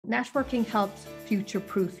networking helps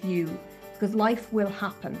future-proof you because life will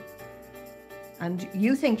happen. And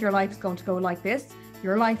you think your life is going to go like this.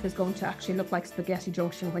 Your life is going to actually look like Spaghetti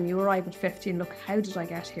Junction when you arrive at 50 and look, how did I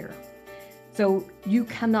get here? So you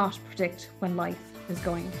cannot predict when life is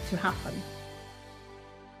going to happen.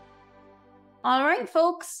 All right,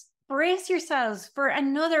 folks, brace yourselves for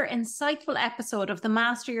another insightful episode of the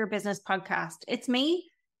Master Your Business podcast. It's me,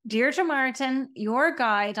 Deirdre Martin, your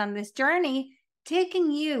guide on this journey, taking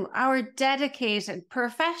you, our dedicated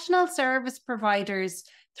professional service providers,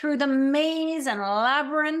 through the maze and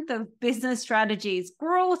labyrinth of business strategies,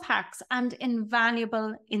 growth hacks, and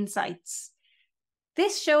invaluable insights.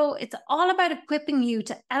 This show, it's all about equipping you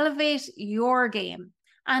to elevate your game.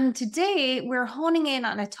 And today we're honing in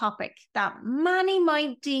on a topic that many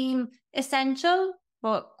might deem essential,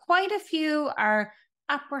 but quite a few are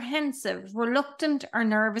apprehensive, reluctant, or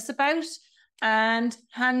nervous about. And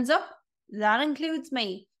hands up, that includes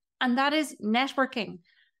me. And that is networking.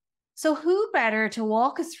 So who better to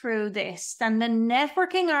walk us through this than the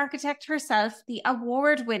networking architect herself, the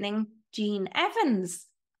award-winning Jean Evans?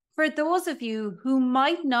 For those of you who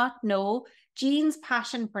might not know, Jean's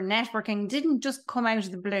passion for networking didn't just come out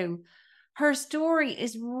of the blue. Her story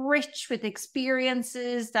is rich with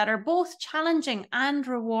experiences that are both challenging and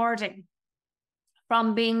rewarding.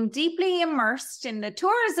 From being deeply immersed in the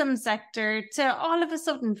tourism sector to all of a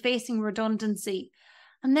sudden facing redundancy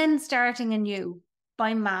and then starting anew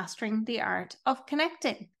by mastering the art of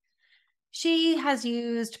connecting. She has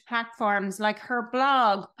used platforms like her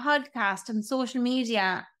blog, podcast, and social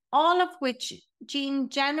media, all of which Jean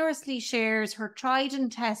generously shares her tried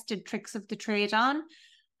and tested tricks of the trade on.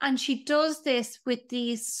 And she does this with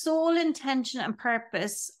the sole intention and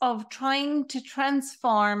purpose of trying to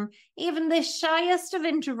transform even the shyest of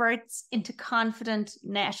introverts into confident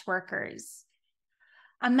networkers.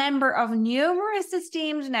 A member of numerous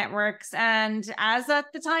esteemed networks, and as at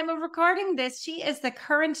the time of recording this, she is the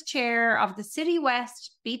current chair of the City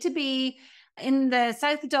West B2B in the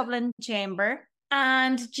South Dublin Chamber.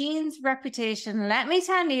 And Jean's reputation, let me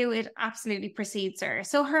tell you, it absolutely precedes her.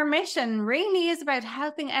 So her mission really is about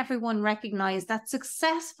helping everyone recognize that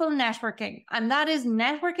successful networking, and that is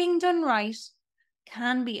networking done right,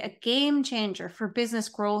 can be a game changer for business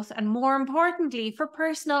growth and, more importantly, for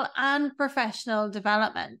personal and professional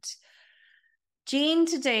development. Jean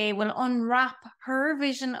today will unwrap her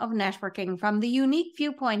vision of networking from the unique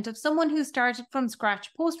viewpoint of someone who started from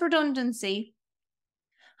scratch post-redundancy,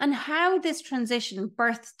 and how this transition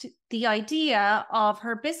birthed the idea of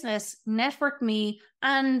her business, Network Me,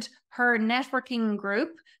 and her networking group,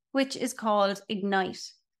 which is called Ignite.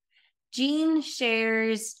 Jean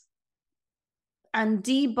shares and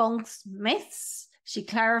debunks myths. She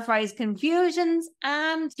clarifies confusions,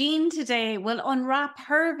 and Jean today will unwrap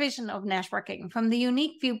her vision of networking from the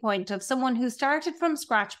unique viewpoint of someone who started from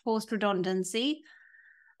scratch post-redundancy,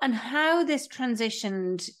 and how this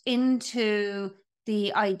transitioned into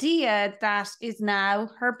the idea that is now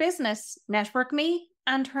her business, Network Me,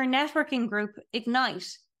 and her networking group, Ignite.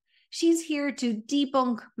 She's here to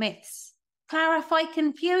debunk myths, clarify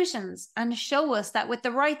confusions, and show us that with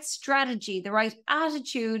the right strategy, the right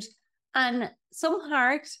attitude, and some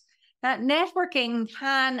heart, that networking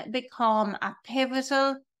can become a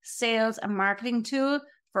pivotal sales and marketing tool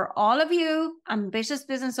for all of you ambitious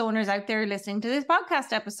business owners out there listening to this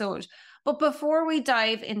podcast episode. But before we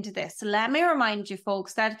dive into this, let me remind you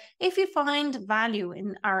folks that if you find value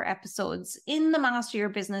in our episodes in the Master Your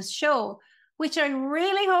Business show, which I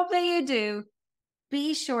really hope that you do,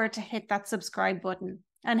 be sure to hit that subscribe button.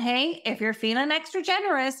 And hey, if you're feeling extra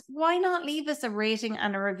generous, why not leave us a rating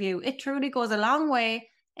and a review? It truly goes a long way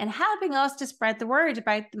in helping us to spread the word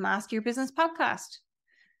about the Master Your Business podcast.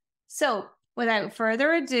 So without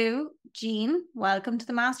further ado, Jean, welcome to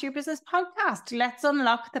the Master Your Business podcast. Let's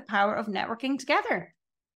unlock the power of networking together.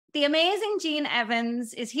 The amazing Jean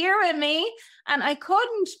Evans is here with me, and I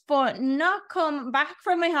couldn't but not come back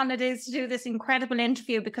from my holidays to do this incredible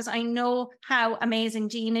interview because I know how amazing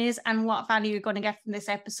Jean is and what value you're going to get from this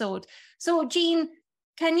episode. So Jean,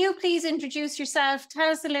 can you please introduce yourself? Tell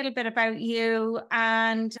us a little bit about you,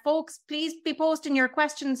 and folks, please be posting your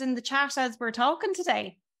questions in the chat as we're talking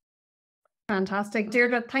today. Fantastic.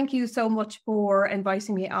 Deirdre, thank you so much for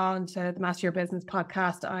inviting me on to the Master Your Business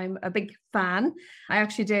podcast. I'm a big fan. I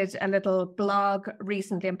actually did a little blog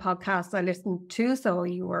recently and podcast I listened to, so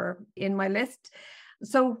you were in my list.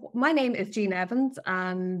 So my name is Jean Evans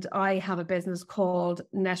and I have a business called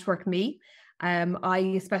Network Me.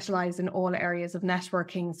 I specialize in all areas of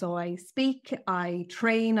networking. So I speak, I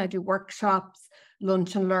train, I do workshops,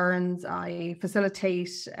 lunch and learns, I facilitate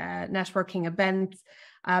networking events.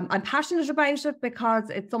 I'm passionate about it because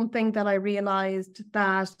it's something that I realized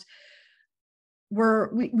that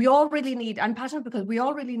we all really need. I'm passionate because we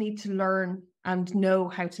all really need to learn and know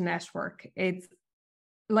how to network. It's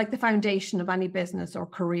like the foundation of any business or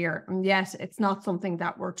career. And yet it's not something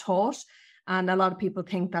that we're taught. And a lot of people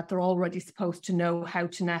think that they're already supposed to know how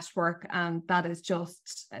to network, and that is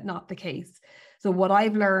just not the case. So what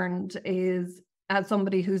I've learned is, as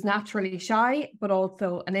somebody who's naturally shy, but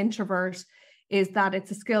also an introvert, is that it's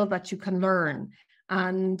a skill that you can learn.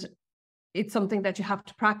 And it's something that you have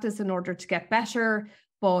to practice in order to get better.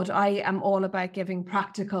 But I am all about giving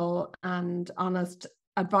practical and honest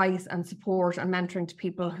advice and support and mentoring to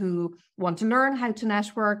people who want to learn how to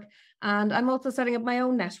network. And I'm also setting up my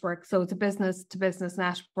own network. So it's a business to business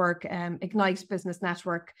network. Ignite Business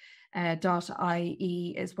Network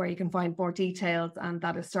 .ie is where you can find more details, and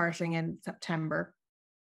that is starting in September.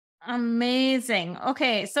 Amazing.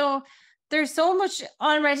 Okay, so there's so much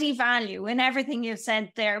already value in everything you've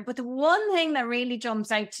said there. But the one thing that really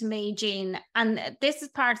jumps out to me, Jean, and this is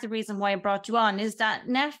part of the reason why I brought you on, is that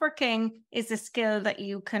networking is a skill that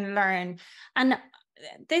you can learn. And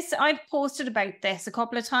I've posted about this a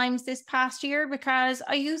couple of times this past year, because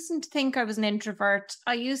I used to think I was an introvert.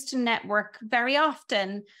 I used to network very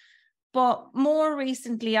often. But more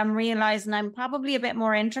recently, I'm realizing I'm probably a bit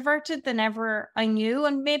more introverted than ever I knew.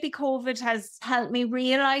 And maybe COVID has helped me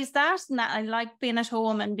realize that, and that I like being at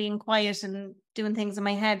home and being quiet and doing things in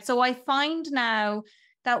my head. So I find now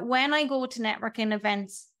that when I go to networking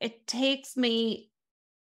events, it takes me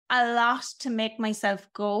a lot to make myself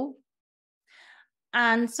go.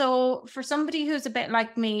 And so for somebody who's a bit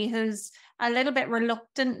like me, who's a little bit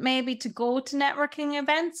reluctant maybe to go to networking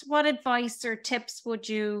events, what advice or tips would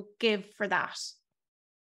you give for that?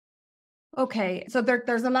 Okay, so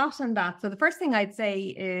there's a lot in that. So the first thing I'd say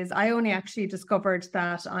is I only actually discovered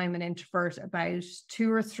that I'm an introvert about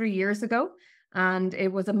 2 or 3 years ago. And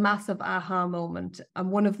it was a massive aha moment.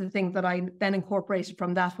 And one of the things that I then incorporated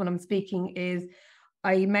from that when I'm speaking is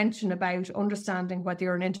I mention about understanding whether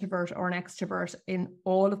you're an introvert or an extrovert in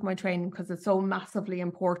all of my training, because it's so massively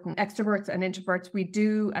important. Extroverts and introverts, we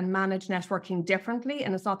do and manage networking differently.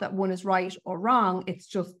 And it's not that one is right or wrong, it's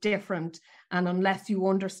just different. And unless you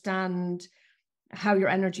understand how your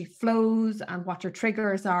energy flows and what your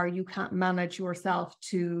triggers are, you can't manage yourself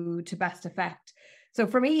to best effect. So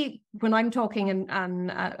for me, when I'm talking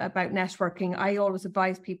about networking, I always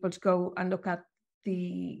advise people to go and look at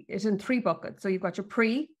it's in 3 buckets. So you've got your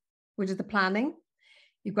pre, which is the planning.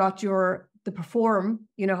 You've got the perform,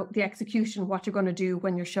 the execution, what you're going to do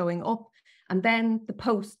when you're showing up. And then the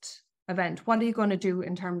post event, what are you going to do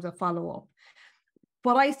in terms of follow up?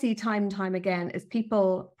 What I see time and time again is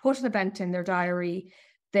people put an event in their diary,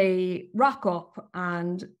 they rock up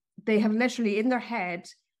and they have literally in their head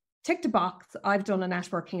ticked a box, I've done a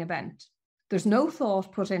networking event. There's no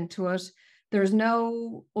thought put into it. There's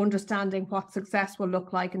no understanding what success will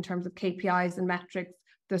look like in terms of KPIs and metrics.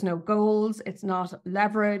 There's no goals. It's not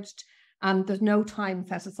leveraged. And there's no time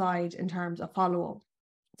set aside in terms of follow-up.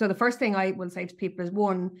 So the first thing I will say to people is,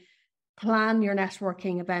 1, plan your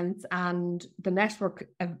networking events and the network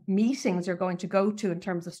meetings you're going to go to in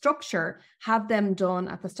terms of structure, have them done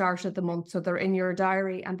at the start of the month. So they're in your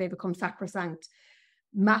diary and they become sacrosanct.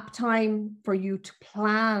 Map time for you to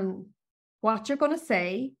plan what you're going to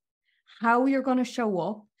say, how you're going to show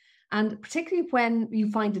up, and particularly when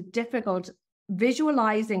you find it difficult,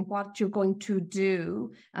 visualizing what you're going to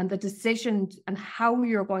do and the decision and how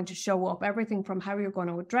you're going to show up, everything from how you're going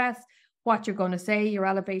to address, what you're going to say, your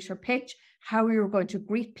elevator pitch, how you're going to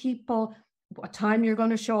greet people, what time you're going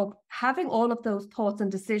to show up. Having all of those thoughts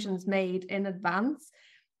and decisions made in advance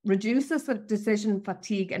reduces the decision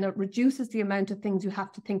fatigue, and it reduces the amount of things you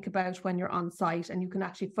have to think about when you're on site, and you can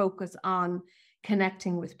actually focus on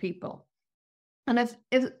connecting with people. And if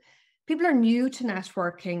people are new to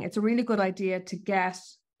networking, it's a really good idea to get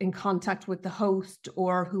in contact with the host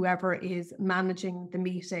or whoever is managing the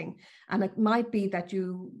meeting. And it might be that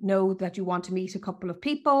you know that you want to meet a couple of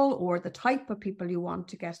people or the type of people you want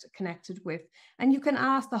to get connected with. And you can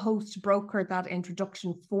ask the host to broker that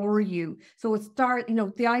introduction for you. So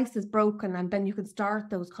the ice is broken and then you can start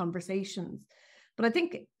those conversations. But I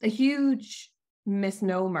think a huge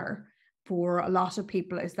misnomer for a lot of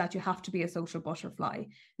people is that you have to be a social butterfly.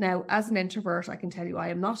 Now, as an introvert, I can tell you I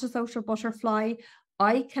am not a social butterfly.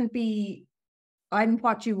 I'm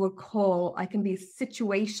what you would call, I can be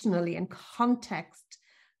situationally in context,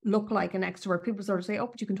 look like an extrovert. People sort of say, oh,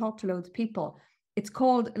 but you can talk to loads of people. It's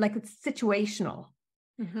called, it's situational.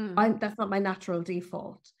 That's not my natural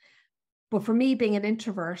default. But for me, being an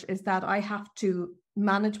introvert is that I have to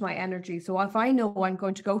manage my energy. So if I know I'm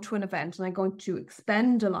going to go to an event and I'm going to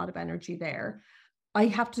expend a lot of energy there, I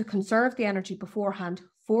have to conserve the energy beforehand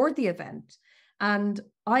for the event. And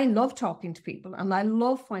I love talking to people, and I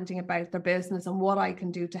love finding about their business and what I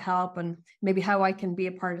can do to help, and maybe how I can be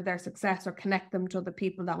a part of their success or connect them to other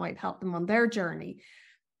people that might help them on their journey.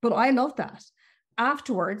 But I love that.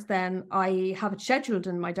 Afterwards, then I have it scheduled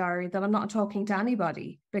in my diary that I'm not talking to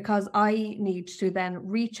anybody, because I need to then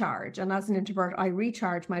recharge. And as an introvert, I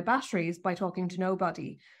recharge my batteries by talking to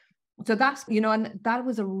nobody. So that's, and that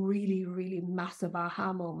was a really, really massive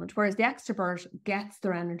aha moment. Whereas the extrovert gets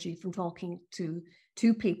their energy from talking to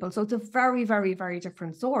people. So it's a very, very, very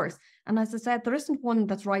different source. And as I said, there isn't one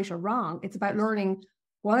that's right or wrong. It's about learning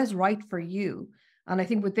what is right for you. And I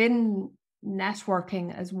think within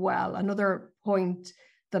networking as well, another point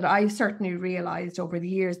that I certainly realized over the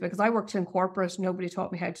years, because I worked in corporate, nobody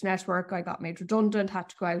taught me how to network. I got made redundant, had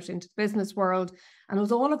to go out into the business world. And it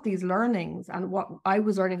was all of these learnings and what I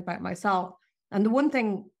was learning about myself. And the one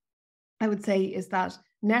thing I would say is that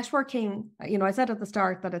networking, I said at the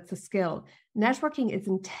start that it's a skill. Networking is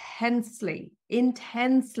intensely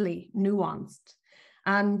nuanced.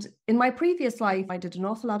 And in my previous life, I did an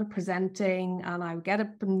awful lot of presenting, and I would get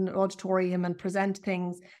up in an auditorium and present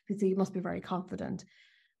things. You see, you must be very confident.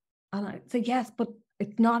 And I'd say, yes, but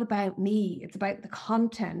it's not about me. It's about the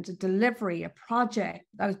content, a delivery, a project.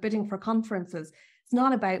 I was bidding for conferences. It's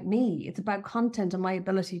not about me. It's about content and my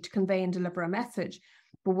ability to convey and deliver a message.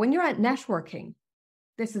 But when you're at networking,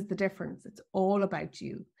 this is the difference. It's all about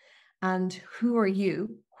you. And who are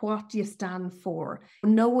you? What do you stand for?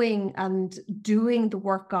 Knowing and doing the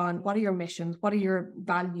work on what are your missions? What are your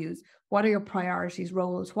values? What are your priorities,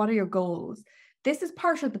 roles? What are your goals? This is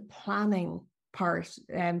part of the planning part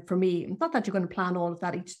for me. It's not that you're going to plan all of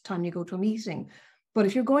that each time you go to a meeting, but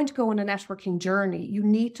if you're going to go on a networking journey, you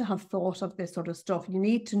need to have thought of this sort of stuff. You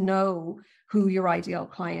need to know who your ideal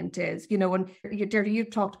client is. And you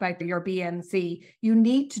talked about your BNC. You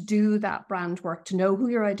need to do that brand work to know who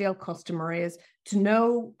your ideal customer is, to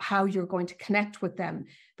know how you're going to connect with them,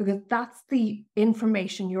 because that's the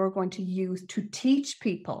information you're going to use to teach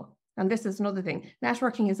people. And this is another thing.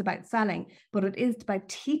 Networking is about selling, but it is about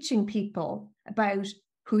teaching people about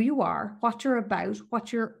who you are, what you're about,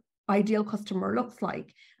 what your ideal customer looks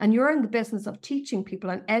like. And you're in the business of teaching people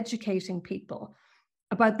and educating people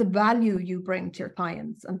about the value you bring to your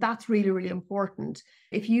clients. And that's really, really important.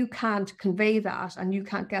 If you can't convey that and you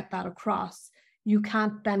can't get that across, you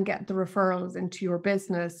can't then get the referrals into your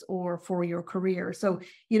business or for your career. So,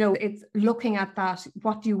 it's looking at that.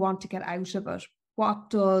 What do you want to get out of it?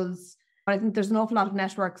 I think there's an awful lot of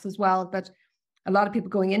networks as well, that a lot of people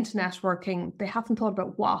going into networking, they haven't thought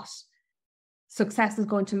about what success is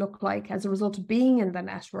going to look like as a result of being in the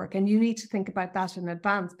network. And you need to think about that in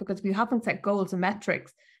advance, because if you haven't set goals and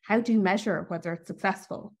metrics, how do you measure whether it's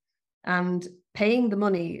successful? And paying the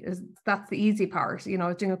money that's the easy part. I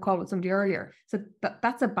was doing a call with somebody earlier. So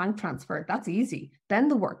that's a bank transfer. That's easy. Then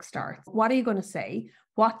the work starts. What are you going to say?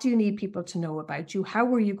 What do you need people to know about you? How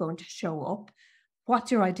are you going to show up?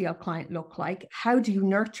 What's your ideal client look like? How do you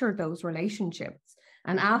nurture those relationships?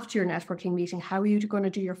 And after your networking meeting, how are you going to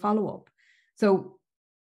do your follow-up? So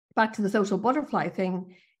back to the social butterfly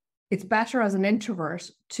thing, it's better as an introvert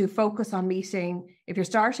to focus on meeting, if you're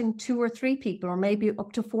starting 2 or 3 people, or maybe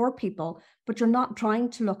up to 4 people, but you're not trying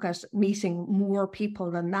to look at meeting more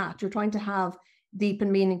people than that. You're trying to have deep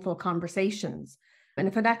and meaningful conversations. And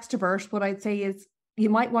if an extrovert, what I'd say is you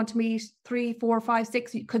might want to meet 3, 4, 5,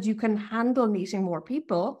 6, because you can handle meeting more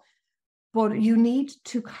people, but you need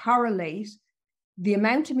to correlate the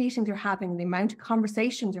amount of meetings you're having, the amount of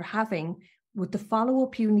conversations you're having with the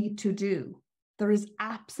follow-up you need to do. There is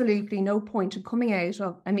absolutely no point in coming out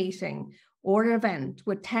of a meeting or an event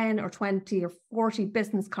with 10 or 20 or 40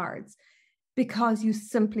 business cards, because you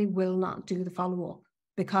simply will not do the follow-up,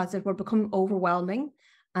 because it will become overwhelming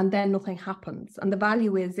and then nothing happens. And the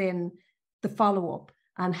value is in the follow-up.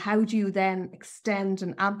 And how do you then extend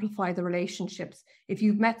and amplify the relationships? If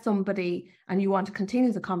you've met somebody and you want to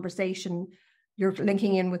continue the conversation, you're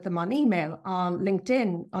linking in with them on email, on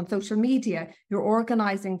LinkedIn, on social media, you're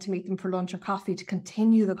organizing to meet them for lunch or coffee to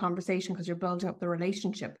continue the conversation because you're building up the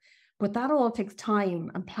relationship. But that all takes time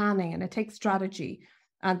and planning, and it takes strategy.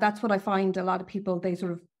 And that's what I find a lot of people,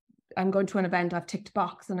 I'm going to an event, I've ticked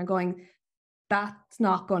box, and I'm going, that's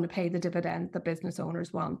not going to pay the dividend that business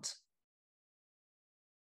owners want.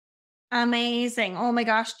 Amazing. Oh my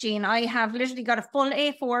gosh, Jean, I have literally got a full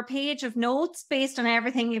A4 page of notes based on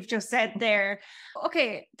everything you've just said there.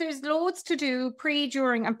 Okay, there's loads to do pre,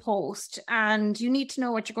 during, and post, and you need to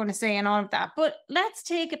know what you're going to say and all of that. But let's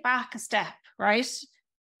take it back a step, right?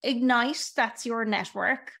 Ignite, that's your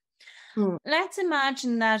network. Let's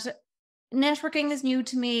imagine that networking is new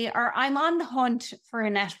to me, or I'm on the hunt for a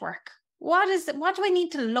network. What do I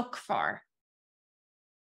need to look for?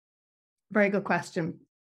 Very good question.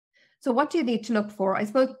 So what do you need to look for? I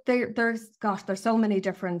suppose there's so many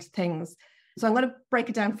different things. So I'm going to break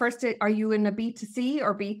it down. First, are you in a B2C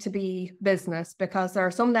or B2B business? Because there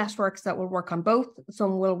are some networks that will work on both.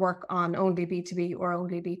 Some will work on only B2B or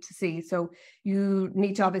only B2C. So you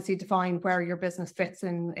need to obviously define where your business fits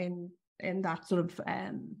in that sort of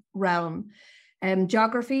realm.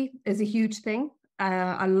 Geography is a huge thing.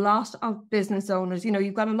 A lot of business owners,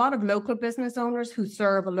 you've got a lot of local business owners who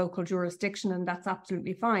serve a local jurisdiction, and that's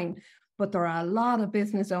absolutely fine. But there are a lot of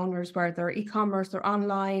business owners where they're e-commerce, they're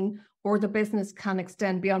online, or the business can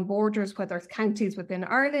extend beyond borders, whether it's counties within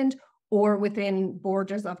Ireland or within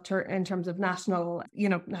borders in terms of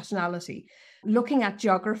nationality. Looking at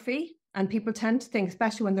geography, and people tend to think,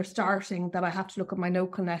 especially when they're starting, that I have to look at my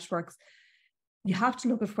local networks. You have to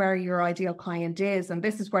look at where your ideal client is. And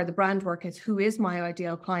this is where the brand work is. Who is my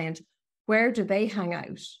ideal client? Where do they hang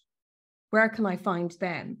out? Where can I find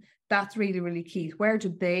them? That's really, really key. Where do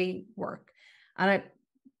they work? And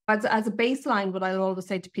as a baseline, what I'll always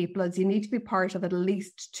say to people is you need to be part of at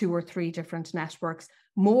least 2 or 3 different networks.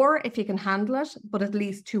 More if you can handle it, but at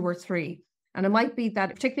least 2 or 3. And it might be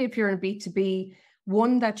that, particularly if you're in B2B,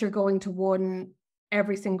 one that you're going to one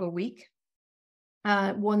every single week.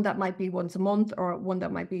 One that might be once a month, or one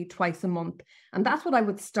that might be twice a month. And that's what I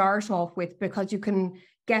would start off with, because you can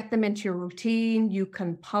get them into your routine, you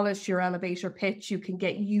can polish your elevator pitch, you can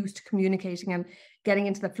get used to communicating and getting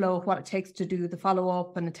into the flow of what it takes to do the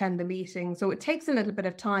follow-up and attend the meeting. So it takes a little bit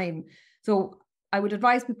of time. So I would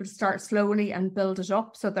advise people to start slowly and build it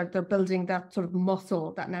up, so that they're building that sort of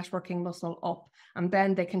muscle, that networking muscle up, and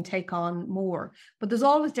then they can take on more. But there's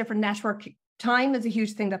always different network. Time is a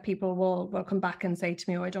huge thing that people will come back and say to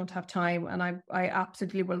me, oh, I don't have time. And I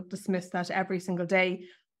absolutely will dismiss that every single day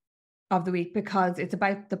of the week, because it's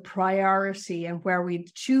about the priority and where we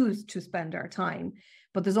choose to spend our time.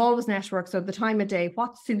 But there's always networks. So the time of day,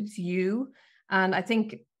 what suits you? And I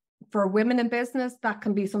think for women in business, that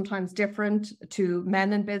can be sometimes different to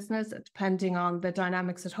men in business, depending on the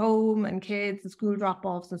dynamics at home and kids and school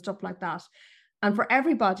drop-offs and stuff like that. And for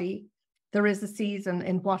everybody, there is a season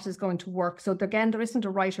in what is going to work. So again, there isn't a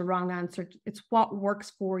right or wrong answer. It's what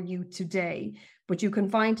works for you today. But you can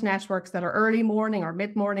find networks that are early morning or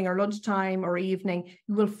mid-morning or lunchtime or evening.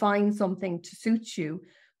 You will find something to suit you,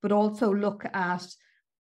 but also look at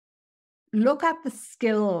the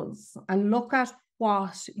skills and look at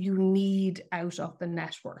what you need out of the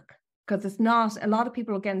network. Because it's not, a lot of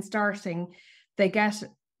people, again, starting, they get,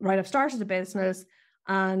 right, I've started a business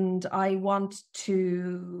and I want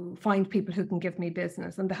to find people who can give me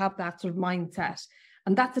business, and they have that sort of mindset.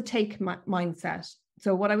 And that's a take mindset.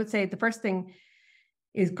 So what I would say, the first thing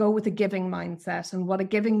is go with a giving mindset. And what a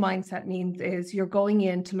giving mindset means is you're going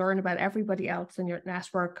in to learn about everybody else in your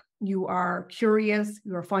network. You are curious,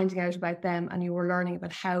 you are finding out about them, and you are learning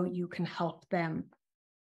about how you can help them.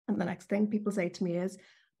 And the next thing people say to me is,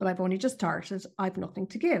 but I've only just started, I've nothing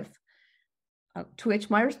to give. To which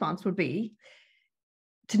my response would be,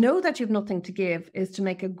 to know that you've nothing to give is to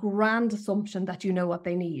make a grand assumption that you know what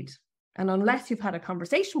they need. And unless you've had a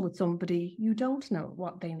conversation with somebody, you don't know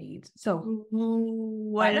what they need. So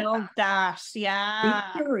I love that.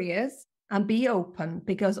 Yeah. Be curious and be open,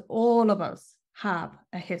 because all of us have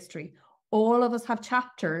a history. All of us have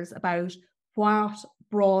chapters about what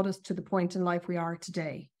brought us to the point in life we are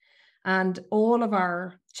today. And all of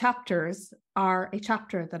our chapters are a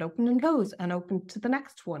chapter that open and close and open to the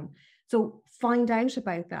next one. So find out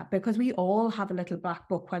about that, because we all have a little black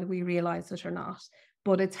book, whether we realize it or not.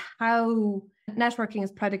 But it's how networking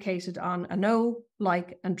is predicated on a know,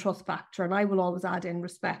 like, and trust factor. And I will always add in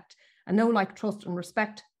respect, a know, like, trust, and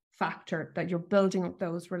respect factor, that you're building up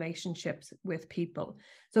those relationships with people.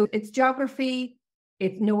 So it's geography,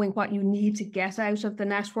 it's knowing what you need to get out of the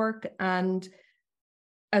network. And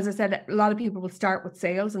as I said, a lot of people will start with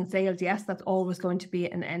sales, and sales, yes, that's always going to be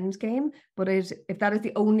an end game. But if that is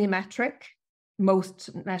the only metric, most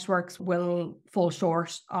networks will fall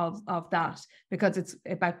short of that, because it's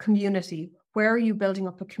about community. Where are you building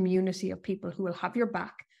up a community of people who will have your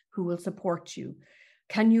back, who will support you?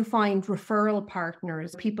 Can you find referral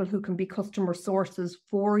partners, people who can be customer sources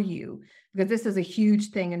for you? Because this is a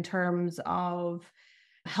huge thing in terms of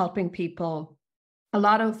helping people. A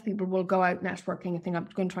lot of people will go out networking and think, I'm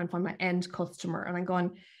going to try and find my end customer. And I'm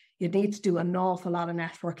going, you need to do an awful lot of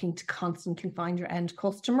networking to constantly find your end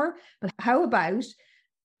customer. But how about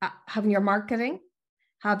having your marketing,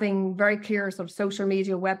 having very clear sort of social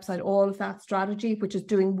media, website, all of that strategy, which is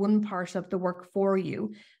doing one part of the work for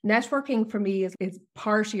you. Networking for me is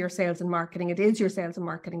part of your sales and marketing. It is your sales and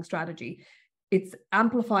marketing strategy. It's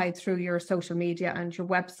amplified through your social media and your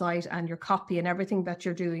website and your copy and everything that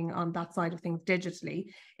you're doing on that side of things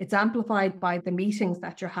digitally. It's amplified by the meetings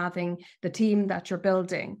that you're having, the team that you're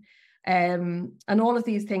building. And all of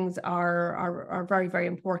these things are very, very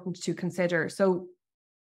important to consider. So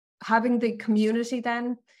having the community,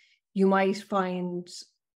 then you might find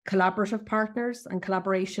collaborative partners, and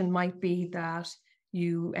collaboration might be that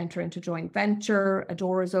you enter into joint venture, a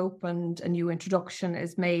door is opened, a new introduction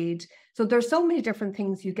is made. So there's so many different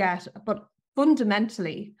things you get, but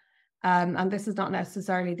fundamentally, and this is not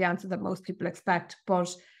necessarily the answer that most people expect, but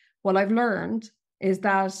what I've learned is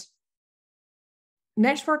that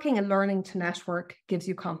networking and learning to network gives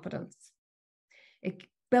you confidence. It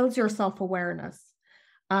builds your self-awareness.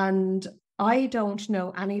 And I don't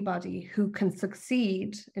know anybody who can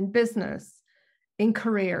succeed in business, in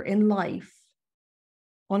career, in life,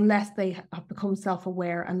 unless they have become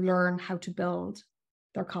self-aware and learn how to build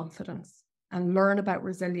their confidence and learn about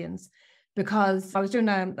resilience. Because I was doing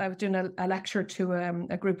a lecture to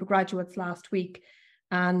a group of graduates last week,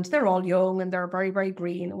 and they're all young and they're very, very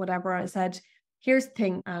green and whatever. I said, here's the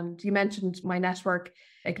thing, and you mentioned my network,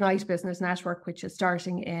 Ignite Business Network, which is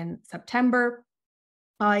starting in September.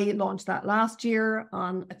 I launched that last year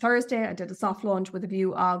on a Thursday. I did a soft launch with a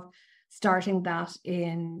view of starting that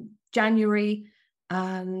in January.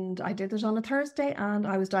 And I did it on a Thursday, and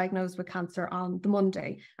I was diagnosed with cancer on the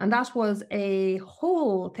Monday. And that was a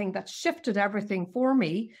whole thing that shifted everything for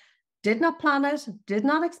me. Did not plan it, did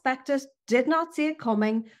not expect it, did not see it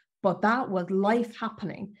coming, but that was life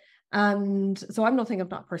happening. And so I'm nothing of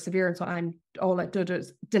not perseverance. So all I did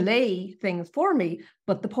is delay things for me.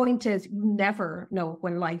 But the point is, you never know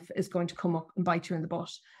when life is going to come up and bite you in the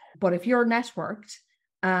butt. But if you're networked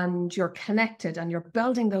and you're connected and you're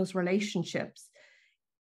building those relationships,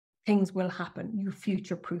 things will happen. You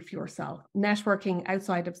future-proof yourself. Networking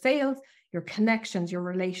outside of sales, your connections, your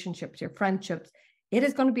relationships, your friendships, it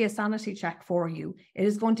is going to be a sanity check for you.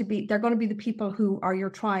 They're going to be the people who are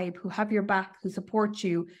your tribe, who have your back, who support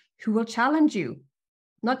you, who will challenge you,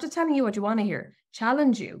 not just telling you what you want to hear,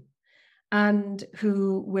 challenge you, and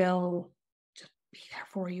who will just be there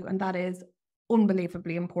for you. And that is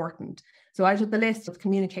unbelievably important. So out of the list of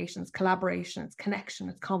communications, collaboration, it's connection,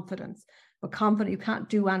 it's confidence. But confident, you can't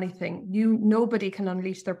do anything. Nobody can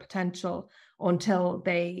unleash their potential until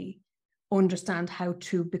they understand how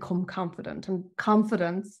to become confident. And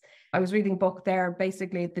confidence, I was reading a book there,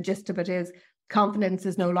 basically the gist of it is confidence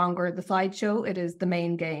is no longer the sideshow, it is the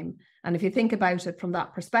main game. And if you think about it from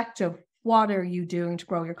that perspective, what are you doing to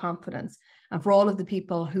grow your confidence? And for all of the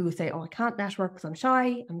people who say, oh, I can't network because I'm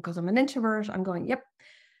shy and because I'm an introvert, I'm going, yep,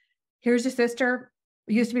 here's your sister.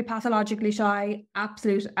 Used to be pathologically shy,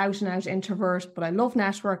 absolute out and out introvert, but I love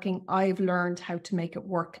networking. I've learned how to make it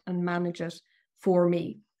work and manage it for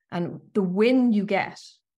me. And the win you get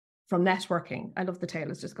from networking, I love the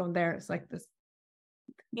tail is just going there. It's like this.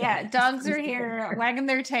 Yeah, dogs are here wagging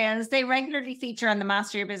their tails. They regularly feature on the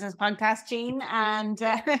Master Your Business podcast, Jean, and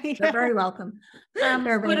they're very welcome.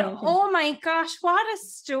 Oh my gosh, what a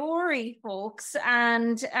story, folks!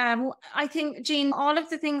 And I think, Jean, all of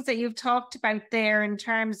the things that you've talked about there in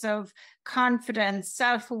terms of confidence,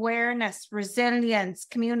 self-awareness, resilience,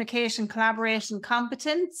 communication, collaboration,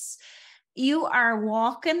 competence. You are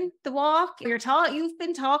walking the walk. You've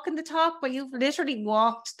been talking the talk, but you've literally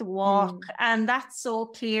walked the walk. And that's so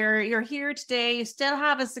clear. You're here today. You still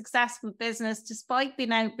have a successful business despite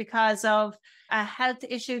being out because of a health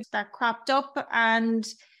issue that cropped up, and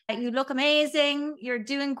you look amazing. You're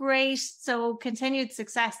doing great. So continued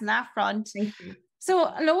success in that front. Thank you.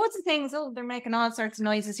 So loads of things. Oh, they're making all sorts of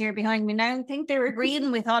noises here behind me now. I think they're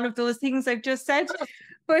agreeing with all of those things I've just said.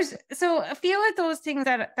 But so a few of those things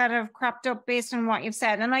that have cropped up based on what you've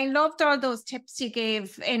said. And I loved all those tips you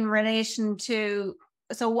gave in relation to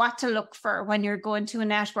what to look for when you're going to a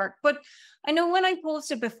network. But I know when I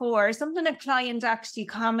posted before, something a client actually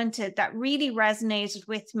commented that really resonated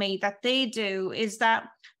with me that they do is that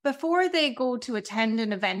before they go to attend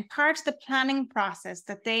an event, part of the planning process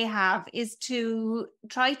that they have is to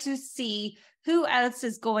try to see who else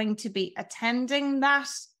is going to be attending that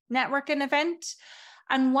networking event.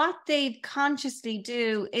 And what they consciously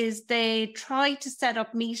do is they try to set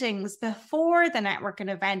up meetings before the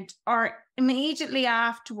networking event or immediately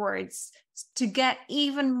afterwards to get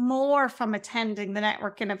even more from attending the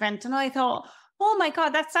networking event. And I thought, oh my God,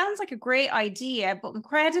 that sounds like a great idea, but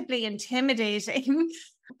incredibly intimidating.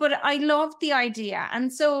 But I love the idea.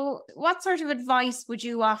 And so what sort of advice would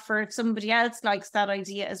you offer if somebody else likes that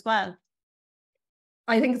idea as well?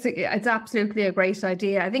 I think it's absolutely a great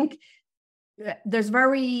idea. I think there's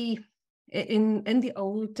in the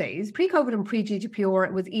old days, pre-COVID and pre-GDPR,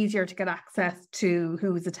 it was easier to get access to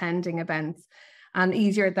who was attending events and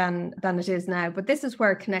easier than it is now. But this is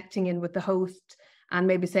where connecting in with the host and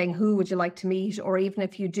maybe saying, who would you like to meet? Or even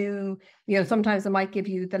if you do, sometimes they might give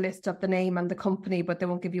you the list of the name and the company, but they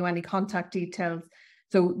won't give you any contact details.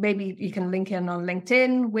 So maybe you can link in on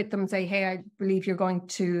LinkedIn with them and say, hey, I believe you're going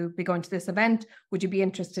to be going to this event. Would you be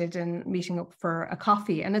interested in meeting up for a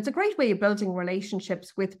coffee? And it's a great way of building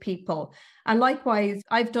relationships with people. And likewise,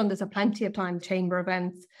 I've done this plenty of times, chamber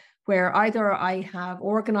events, where either I have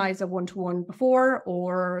organized a one-to-one before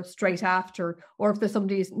or straight after, or if there's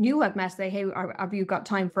somebody new I've met, say, hey, have you got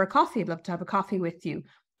time for a coffee? I'd love to have a coffee with you,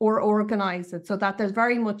 or organize it so that there's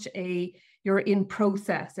very much you're in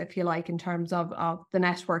process, if you like, in terms of the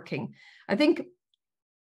networking. I think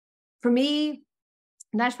for me,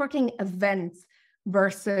 networking events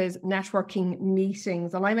versus networking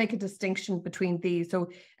meetings, and I make a distinction between these. So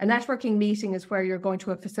a networking meeting is where you're going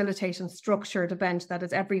to a facilitate and structured event that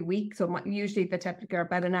is every week. So usually they typically are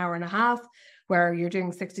about an hour and a half, where you're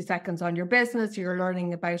doing 60 seconds on your business, you're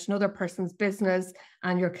learning about another person's business,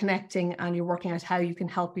 and you're connecting and you're working out how you can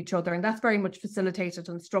help each other. And that's very much facilitated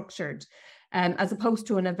and structured. As opposed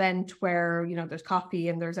to an event where, there's coffee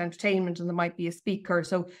and there's entertainment and there might be a speaker.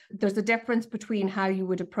 So there's a difference between how you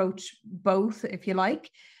would approach both, if you like.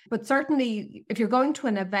 But certainly, if you're going to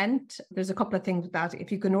an event, there's a couple of things with that.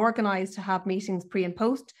 If you can organize to have meetings pre and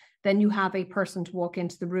post, then you have a person to walk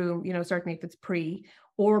into the room, certainly if it's pre,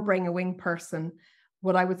 or bring a wing person.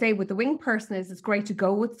 What I would say with the wing person is it's great to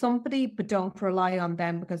go with somebody, but don't rely on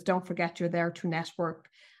them, because don't forget you're there to network.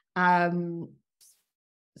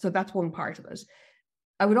 So that's one part of it.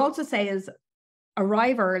 I would also say is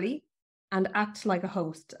arrive early and act like a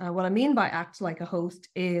host. What I mean by act like a host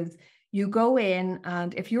is you go in,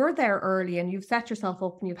 and if you're there early and you've set yourself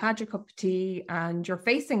up and you've had your cup of tea and you're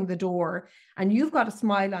facing the door and you've got a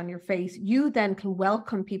smile on your face, you then can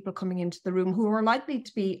welcome people coming into the room who are likely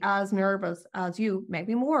to be as nervous as you,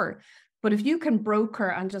 maybe more. But if you can broker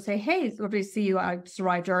and just say, hey, it's lovely to see you. I just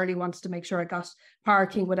arrived early, wanted to make sure I got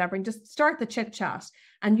parking, whatever, and just start the chit chat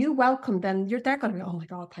and you welcome them, they're going to be, oh my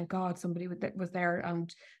God, thank God somebody was there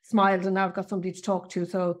and smiled, and now I've got somebody to talk to.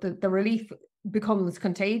 So the relief becomes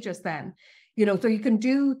contagious then, so you can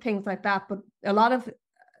do things like that. But a lot of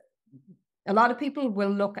people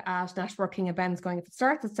will look at networking events going, if it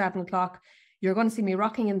starts at 7:00, you're going to see me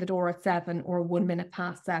rocking in the door at 7 or 1 minute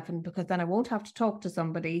past 7, because then I won't have to talk to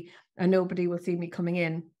somebody and nobody will see me coming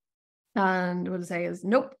in. And what I say is,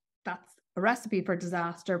 nope, that's a recipe for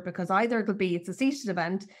disaster, because either it's a seated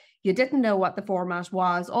event, you didn't know what the format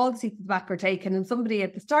was, all the seats at the back are taken, and somebody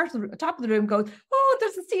at the top of the room goes, oh,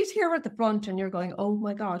 there's a seat here at the front, and you're going, oh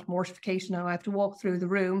my God, mortification, now I have to walk through the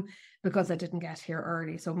room because I didn't get here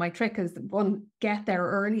early. So my trick is, one, get there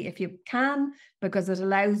early if you can, because it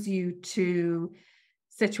allows you to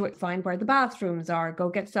find where the bathrooms are, go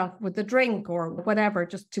get stuff with the drink or whatever,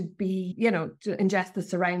 just to be, to ingest the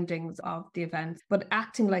surroundings of the event, but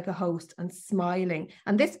acting like a host and smiling.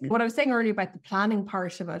 And this, what I was saying earlier about the planning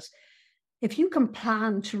part of it, if you can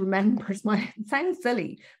plan to remember smile, it sounds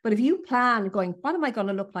silly, but if you plan going, what am I going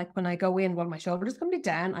to look like when I go in? Well, my shoulders going to be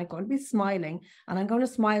down, I'm going to be smiling, and I'm going to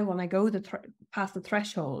smile when I go past the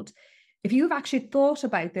threshold. If you've actually thought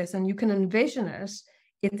about this and you can envision it,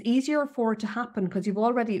 it's easier for it to happen, because you've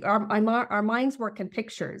already, our minds work in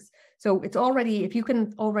pictures. So it's already, if you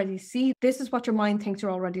can already see, this is what your mind thinks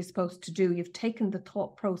you're already supposed to do. You've taken the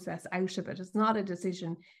thought process out of it. It's not a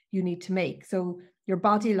decision you need to make. So your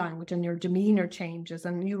body language and your demeanor changes,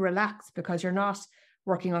 and you relax, because you're not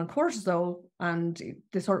working on cortisol and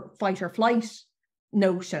the sort of fight or flight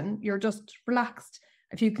notion. You're just relaxed.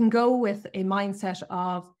 If you can go with a mindset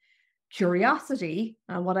of curiosity,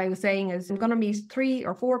 and what I was saying is, I'm going to meet 3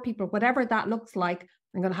 or 4 people, whatever that looks like.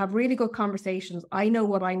 I'm going to have really good conversations. I know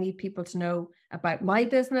what I need people to know about my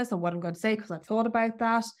business and what I'm going to say, because I've thought about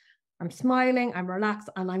that. I'm smiling, I'm relaxed,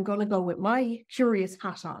 and I'm going to go with my curious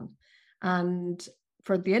hat on. And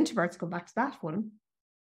for the introverts, go back to that one,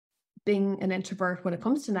 being an introvert when it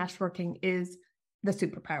comes to networking is the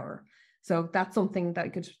superpower. So that's something that I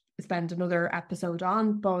could spend another episode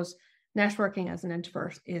on, but networking as an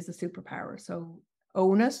introvert is a superpower. So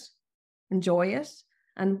own it, enjoy it.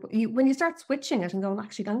 And when you start switching it and going,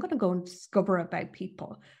 actually, I'm going to go and discover about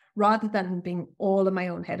people, rather than being all in my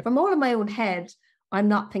own head. If I'm all in my own head, I'm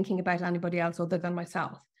not thinking about anybody else other than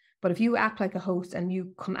myself. But if you act like a host and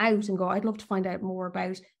you come out and go, I'd love to find out more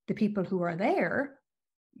about the people who are there,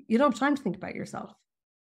 you don't have time to think about yourself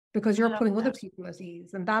because you're putting other people at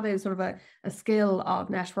ease. And that is sort of a skill of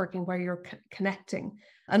networking where you're connecting.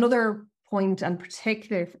 Another point, and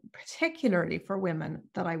particularly for women,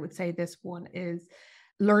 that I would say this one is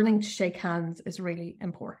learning to shake hands is really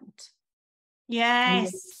important.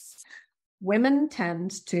 Yes. Women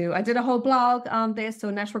tend to, I did a whole blog on this,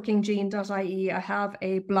 so networkinggene.ie. I have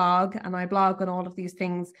a blog and I blog on all of these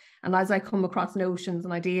things. And as I come across notions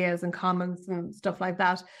and ideas and comments and stuff like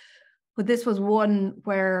that, but this was one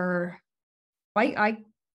where I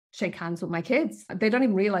shake hands with my kids. They don't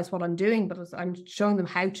even realize what I'm doing, but I'm showing them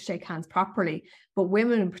how to shake hands properly. But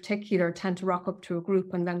women in particular tend to rock up to a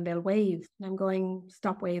group and then they'll wave. And I'm going,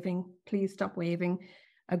 stop waving, please stop waving.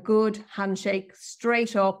 A good handshake,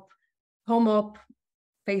 straight up, thumb up,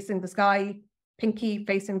 facing the sky, pinky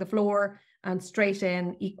facing the floor, and straight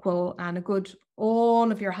in, equal, and a good,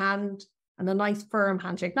 all of your hand, and a nice firm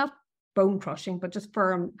handshake, not bone crushing, but just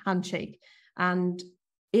firm handshake. And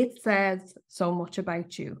it says so much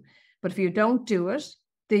about you. But if you don't do it,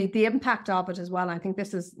 the impact of it as well, I think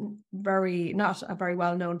this is not a very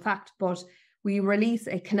well-known fact, but we release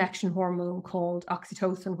a connection hormone called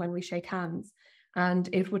oxytocin when we shake hands. And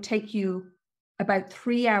it would take you about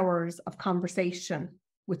 3 hours of conversation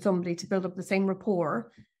with somebody to build up the same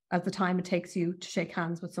rapport as the time it takes you to shake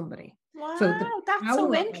hands with somebody. Wow, so that's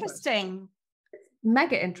so interesting.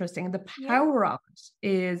 Mega interesting. And the power of it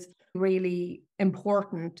is really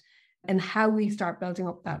important in how we start building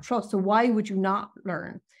up that trust. So why would you not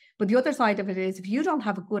learn? But the other side of it is if you don't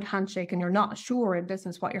have a good handshake and you're not sure in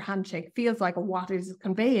business what your handshake feels like or what it is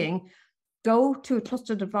conveying, go to a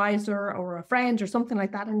trusted advisor or a friend or something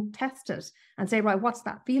like that and test it and say, right, what's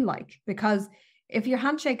that feel like? Because if your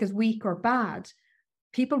handshake is weak or bad,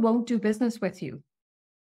 people won't do business with you.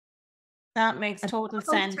 That makes total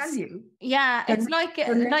sense. Tell you. Yeah, it's like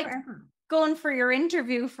going for your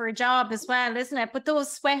interview for a job as well, isn't it? But those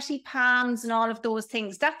sweaty palms and all of those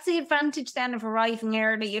things, that's the advantage then of arriving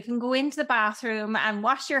early. You can go into the bathroom and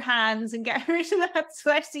wash your hands and get rid of that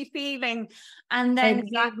sweaty feeling and then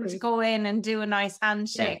be able to go in and do a nice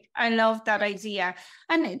handshake. Yeah. I love that idea.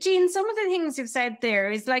 And Jean, some of the things you've said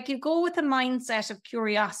there is like you go with a mindset of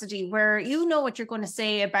curiosity where you know what you're going to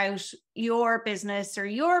say about your business or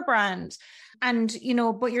your brand. And, you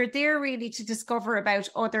know, but you're there really to discover about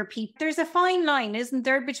other people. There's a fine line, isn't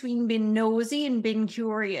there, between being nosy and being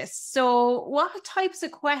curious. So what types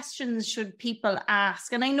of questions should people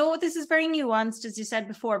ask? And I know this is very nuanced, as you said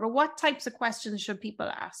before, but what types of questions should people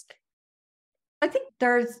ask? I think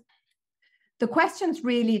the questions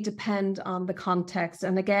really depend on the context.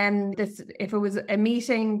 And again, if it was a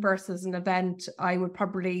meeting versus an event, I would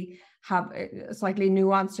probably have a slightly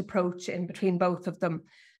nuanced approach in between both of them.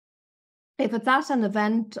 If it's at an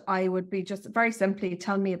event, I would be just very simply,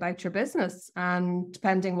 tell me about your business. And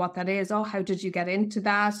depending what that is, how did you get into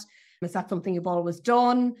that? Is that something you've always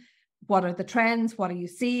done? What are the trends? What are you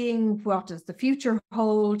seeing? What does the future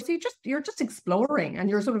hold? So you're just exploring, and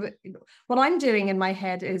you're sort of, what I'm doing in my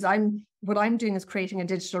head is creating a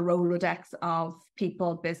digital Rolodex of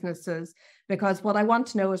people, businesses, because what I want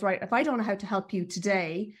to know is, right, if I don't know how to help you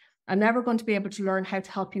today, I'm never going to be able to learn how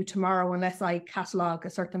to help you tomorrow unless I catalogue a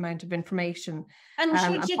certain amount of information. And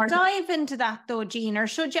should you dive into that though, Jean, or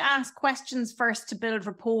should you ask questions first to build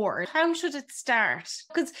rapport? How should it start?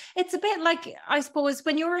 Because it's a bit like, I suppose,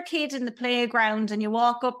 when you're a kid in the playground and you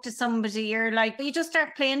walk up to somebody, you're like, you just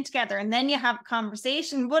start playing together and then you have a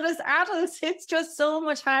conversation. But as adults, it's just so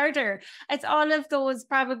much harder. It's all of those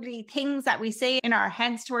probably things that we say in our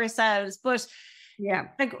heads to ourselves. But yeah,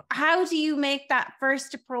 like, how do you make that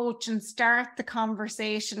first approach and start the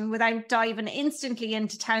conversation without diving instantly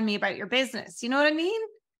into telling me about your business? You know what I mean?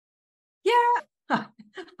 Yeah,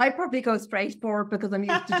 I probably go straight for it because I'm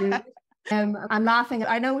used to doing it. I'm laughing.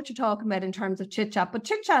 I know what you're talking about in terms of chit chat, but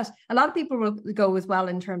chit chat, a lot of people will go as well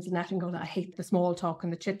in terms of netting, going, I hate the small talk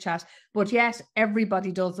and the chit chat, but yet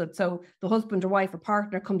everybody does it. So the husband or wife or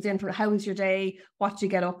partner comes in for, how was your day? What do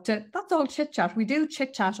you get up to? That's all chit chat. We do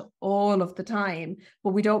chit chat all of the time,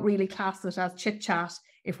 but we don't really class it as chit chat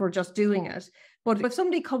if we're just doing it. But if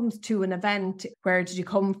somebody comes to an event, where did you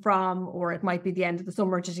come from? Or it might be the end of the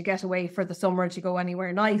summer. Did you get away for the summer? Did you go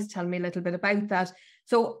anywhere nice? Tell me a little bit about that.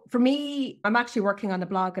 So for me, I'm actually working on a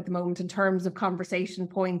blog at the moment in terms of conversation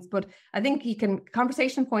points, but I think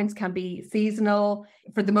conversation points can be seasonal.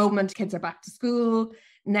 For the moment, kids are back to school.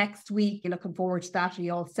 Next week, you're looking forward to that. Are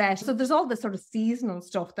you all set? So there's all this sort of seasonal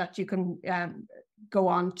stuff that you can go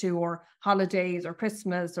on to, or holidays or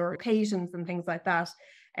Christmas or occasions and things like that.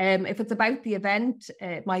 If it's about the event,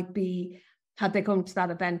 it might be, Had they come to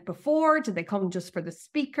that event before? Did they come just for the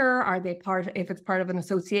speaker? Are they if it's part of an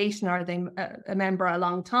association, are they a member a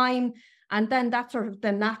long time? And then that sort of,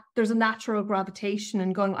 there's a natural gravitation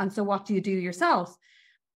and going, and so what do you do yourself?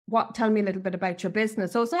 Tell me a little bit about your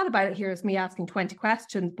business. So it's not about it here as me asking 20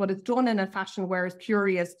 questions, but it's done in a fashion where it's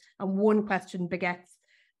curious and one question begets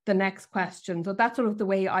the next question. So that's sort of the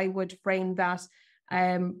way I would frame that.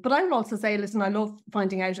 But I would also say, listen, I love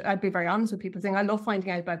finding out. I'd be very honest with people saying I love finding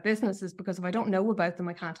out about businesses, because if I don't know about them,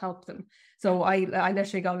 I can't help them. So I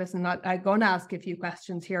literally go, listen, I'm going to ask a few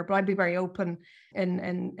questions here, but I'd be very open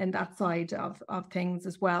in that side of things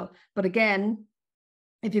as well. But again,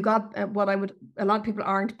 if you got a lot of people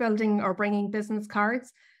aren't building or bringing business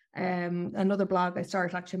cards. Another blog I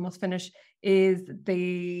started, actually must finish, is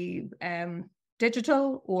the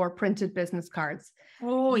digital or printed business cards.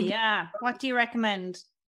 Oh yeah. What do you recommend?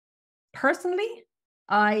 Personally,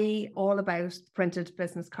 I all about printed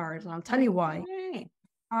business cards, and I'll tell you why.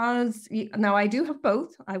 As now, I do have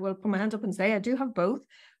both. I will put my hand up and say I do have both.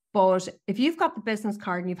 But if you've got the business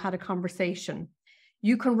card and you've had a conversation,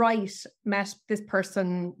 you can write, met this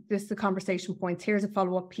person, this is the conversation points, here's a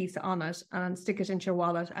follow-up piece on it, and stick it into your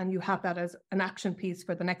wallet, and you have that as an action piece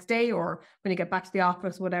for the next day or when you get back to the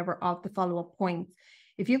office, whatever, of the follow-up points.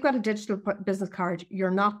 If you've got a digital business card,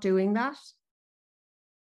 you're not doing that.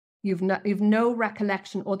 You've no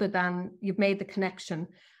recollection other than you've made the connection.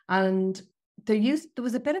 And there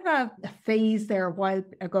was a bit of a phase there a while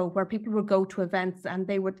ago where people would go to events and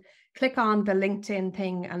they would click on the LinkedIn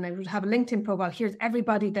thing and they would have a LinkedIn profile. Here's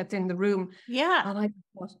everybody that's in the room. Yeah. And I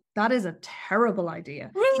thought, that is a terrible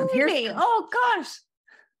idea. Really? Oh gosh.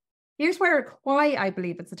 Here's why I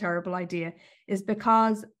believe it's a terrible idea is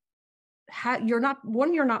because you're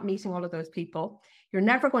not meeting all of those people. You're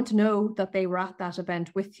never going to know that they were at that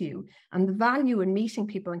event with you. And the value in meeting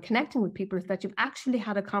people and connecting with people is that you've actually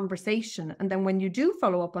had a conversation. And then when you do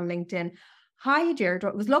follow up on LinkedIn, hi, Deirdre,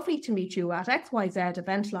 it was lovely to meet you at XYZ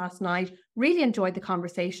event last night. Really enjoyed the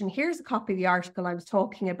conversation. Here's a copy of the article I was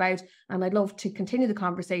talking about, and I'd love to continue the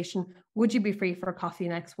conversation. Would you be free for a coffee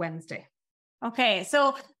next Wednesday? Okay,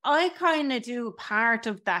 so I kind of do part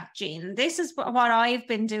of that, Jean. This is what I've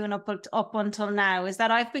been doing up until now, is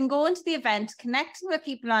that I've been going to the event, connecting with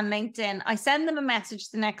people on LinkedIn. I send them a message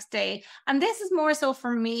the next day. And this is more so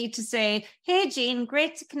for me to say, hey, Jean,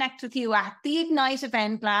 great to connect with you at the Ignite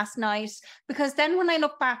event last night. Because then when I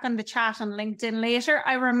look back on the chat on LinkedIn later,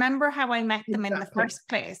 I remember how I met them in the first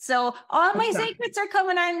place. So all my secrets are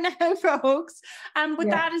coming out now, folks.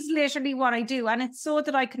 But that is literally what I do. And it's so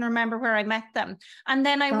that I can remember where I met them. And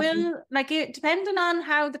then I will, depending on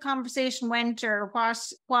how the conversation went or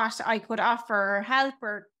what I could offer or help,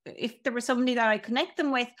 or if there was somebody that I connect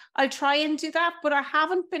them with, I'll try and do that. But I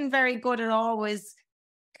haven't been very good at always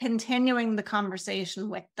continuing the conversation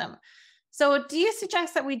with them. So do you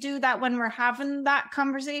suggest that we do that when we're having that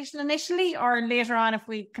conversation initially, or later on if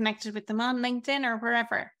we connected with them on LinkedIn or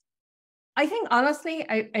wherever? I think, honestly,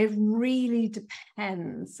 it really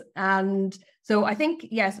depends. And so I think,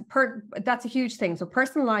 yes, that's a huge thing. So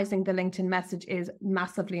personalizing the LinkedIn message is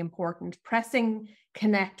massively important. Pressing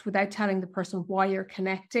connect without telling the person why you're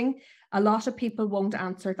connecting. A lot of people won't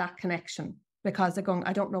answer that connection because they're going,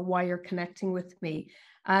 I don't know why you're connecting with me.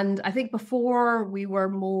 And I think before we were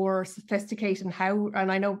more sophisticated in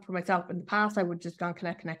and I know for myself in the past, I would just go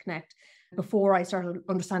connect before I started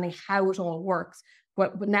understanding how it all works.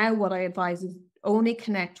 But now what I advise is only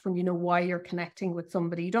connect when you know why you're connecting with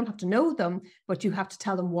somebody. You don't have to know them, but you have to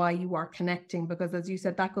tell them why you are connecting, because as you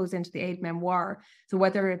said, that goes into the aide memoir. So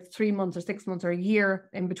whether it's 3 months or 6 months or a year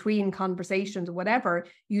in between conversations or whatever,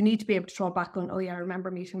 you need to be able to draw back on, oh yeah, I remember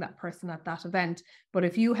meeting that person at that event. But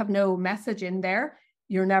if you have no message in there,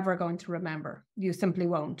 you're never going to remember. You simply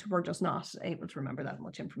won't. We're just not able to remember that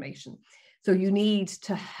much information. So you need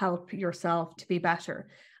to help yourself to be better.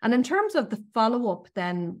 And in terms of the follow-up,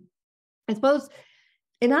 then I suppose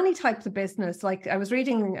in any types of business, like I was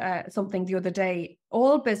reading something the other day,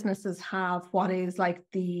 all businesses have what is like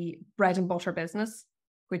the bread and butter business,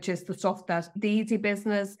 which is the stuff that the easy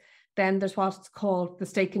business. Then there's what's called the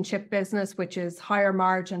steak and chip business, which is higher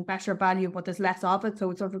margin, better value, but there's less of it. So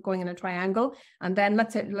it's sort of going in a triangle. And then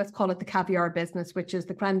let's call it the caviar business, which is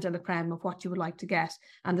the creme de la creme of what you would like to get.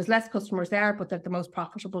 And there's less customers there, but they're the most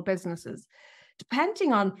profitable businesses.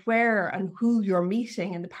 Depending on where and who you're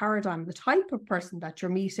meeting and the paradigm, the type of person that you're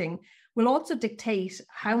meeting will also dictate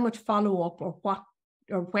how much follow-up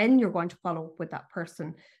or when you're going to follow up with that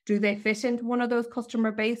person. Do they fit into one of those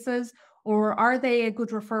customer bases? Or are they a good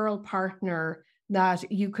referral partner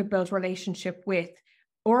that you could build a relationship with?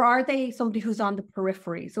 Or are they somebody who's on the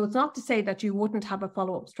periphery? So it's not to say that you wouldn't have a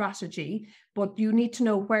follow-up strategy, but you need to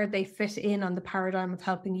know where they fit in on the paradigm of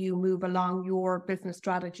helping you move along your business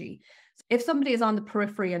strategy. If somebody is on the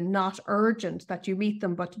periphery and not urgent that you meet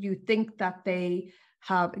them, but you think that they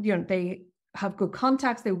have, they have good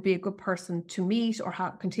contacts, they would be a good person to meet or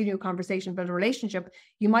continue a conversation, build a relationship,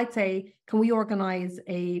 you might say, can we organize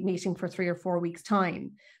a meeting for 3 or 4 weeks'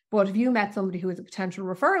 time? But if you met somebody who is a potential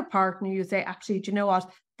referral partner, you say, actually, do you know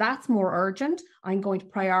what? That's more urgent. I'm going to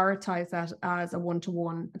prioritize that as a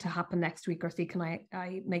one-to-one to happen next week, or see, can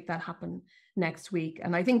I make that happen next week?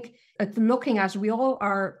 And I think it's looking at, we all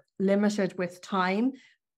are limited with time,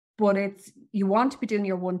 but you want to be doing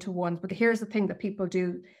your one-to-ones. But here's the thing that people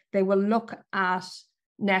do. They will look at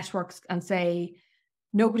networks and say,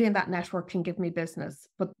 nobody in that network can give me business.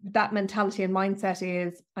 But that mentality and mindset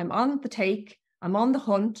is, I'm on the take, I'm on the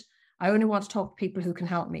hunt. I only want to talk to people who can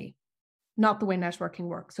help me. Not the way networking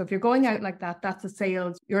works. So if you're going out like that, that's a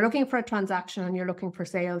sales. You're looking for a transaction and you're looking for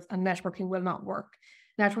sales, and networking will not work.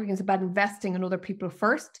 Networking is about investing in other people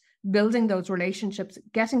first, building those relationships,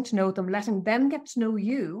 getting to know them, letting them get to know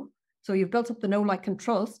you. So you've built up the know, like, and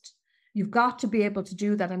trust. You've got to be able to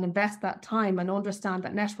do that and invest that time and understand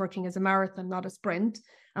that networking is a marathon, not a sprint.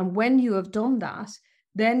 And when you have done that,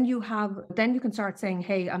 then you can start saying,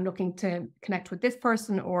 hey, I'm looking to connect with this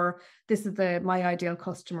person, or this is my ideal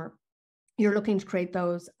customer. You're looking to create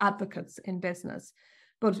those advocates in business.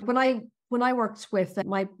 But when I worked with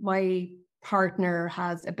my partner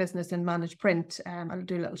has a business in managed print, I'll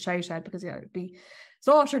do a little shout out because it'd be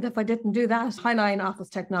slaughtered if I didn't do that. Highline Office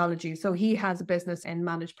Technology. So he has a business in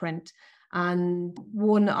managed print. And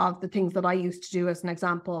one of the things that I used to do, as an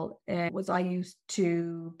example, was I used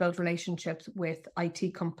to build relationships with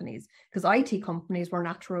IT companies, because IT companies were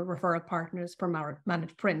natural referral partners for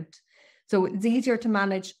managed print. So it's easier to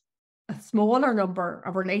manage a smaller number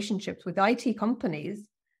of relationships with IT companies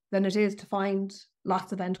than it is to find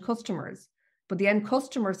lots of end customers. But the end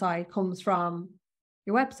customer side comes from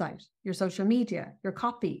your website, your social media, your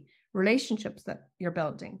copy, relationships that you're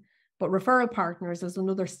building. But referral partners is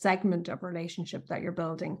another segment of relationship that you're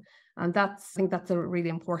building. And I think that's a really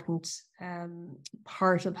important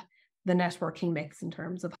part of the networking mix in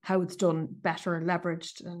terms of how it's done better and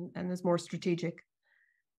leveraged and is more strategic.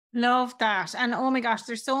 Love that. And oh my gosh,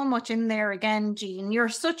 there's so much in there again, Jean. You're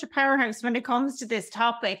such a powerhouse when it comes to this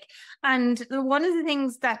topic. And one of the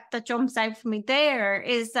things that jumps out for me there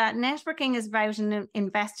is that networking is about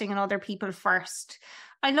investing in other people first.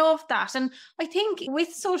 I love that. And I think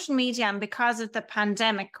with social media and because of the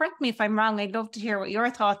pandemic, correct me if I'm wrong, I'd love to hear what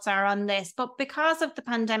your thoughts are on this, but because of the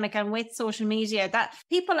pandemic and with social media, that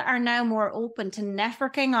people are now more open to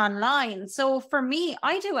networking online. So for me,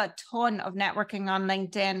 I do a ton of networking on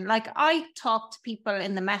LinkedIn. Like, I talk to people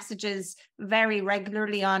in the messages very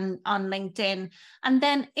regularly on LinkedIn. And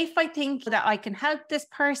then if I think that I can help this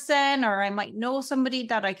person, or I might know somebody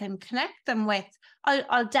that I can connect them with,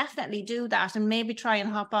 I'll definitely do that, and maybe try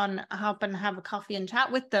and hop and have a coffee and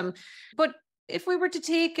chat with them. But if we were to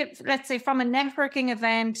take it, let's say, from a networking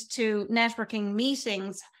event to networking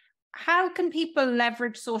meetings, how can people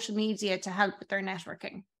leverage social media to help with their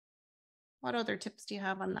networking? What other tips do you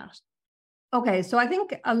have on that? Okay, so I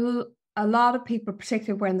think a lot of people,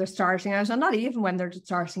 particularly when they're starting out, and not even when they're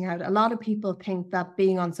starting out, a lot of people think that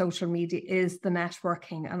being on social media is the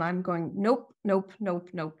networking. And I'm going, nope,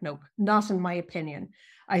 not in my opinion.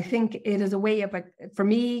 I think it is a way of, for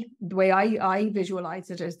me, the way I visualize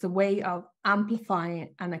it is the way of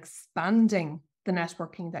amplifying and expanding the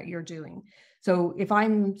networking that you're doing. So if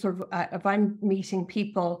I'm if I'm meeting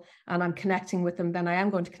people and I'm connecting with them, then I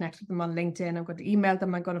am going to connect with them on LinkedIn. I'm going to email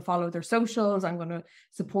them. I'm going to follow their socials. I'm going to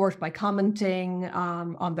support by commenting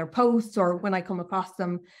on their posts, or when I come across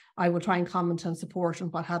them, I will try and comment and support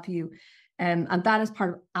and what have you. And that is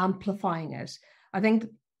part of amplifying it. I think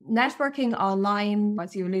networking online,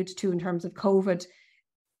 as you alluded to in terms of COVID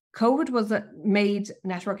was made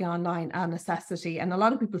networking online a necessity. And a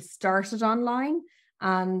lot of people started online,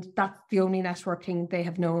 and that's the only networking they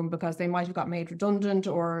have known, because they might have got made redundant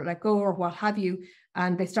or let go or what have you.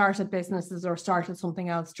 And they started businesses or started something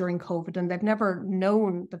else during COVID, and they've never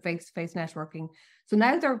known the face-to-face networking. So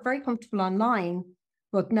now they're very comfortable online,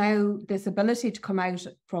 but now this ability to come out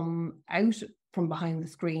from behind the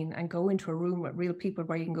screen and go into a room with real people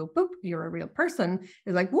where you can go, boop, you're a real person,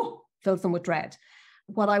 is like, whoa, fills them with dread.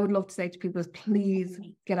 What I would love to say to people is, please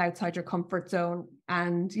get outside your comfort zone.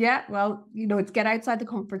 And yeah, well, it's get outside the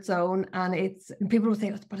comfort zone, and people will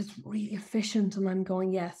say, but it's really efficient. And I'm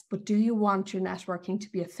going, yes, but do you want your networking to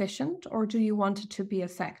be efficient, or do you want it to be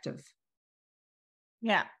effective?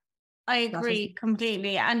 Yeah. I agree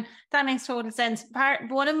completely. And that makes total sense.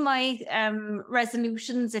 One of my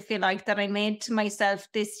resolutions, if you like, that I made to myself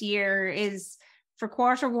this year is for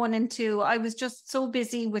Q1 and 2, I was just so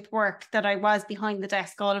busy with work that I was behind the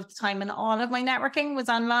desk all of the time, and all of my networking was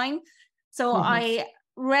online. So I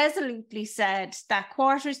resolutely said that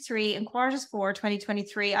Q3 and Q4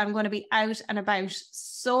 2023, I'm going to be out and about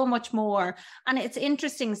so much more. And it's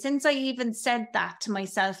interesting, since I even said that to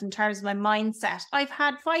myself in terms of my mindset, I've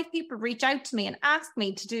had 5 people reach out to me and ask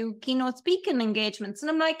me to do keynote speaking engagements.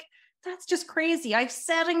 And I'm like, that's just crazy. I've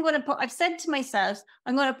said to myself,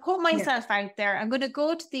 I'm going to put myself out there. I'm going to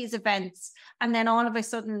go to these events. And then all of a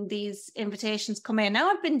sudden these invitations come in. Now,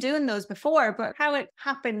 I've been doing those before, but how it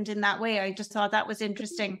happened in that way, I just thought that was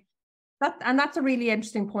interesting. And that's a really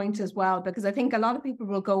interesting point as well, because I think a lot of people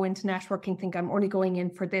will go into networking, think I'm only going in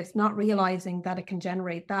for this, not realizing that it can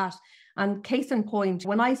generate that. And case in point,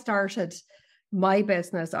 when I started my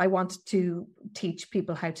business, I wanted to teach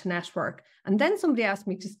people how to network. And then somebody asked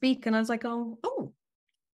me to speak, and I was like, oh,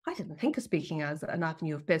 I didn't think of speaking as an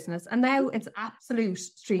avenue of business. And now it's absolute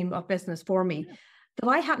stream of business for me that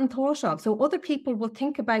I hadn't thought of. So other people will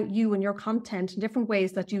think about you and your content in different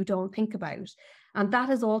ways that you don't think about. And that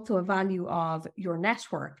is also a value of your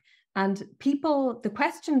network. And people, the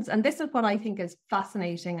questions, and this is what I think is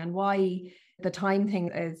fascinating, and why the time thing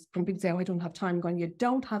is, when people say, oh, I don't have time, going, you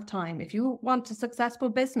don't have time. If you want a successful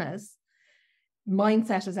business,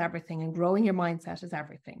 mindset is everything, and growing your mindset is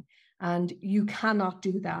everything. And you cannot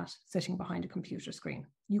do that sitting behind a computer screen.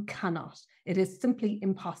 You cannot. It is simply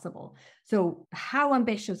impossible. So how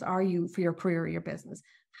ambitious are you for your career or your business?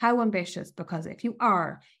 How ambitious? Because if you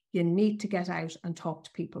are, you need to get out and talk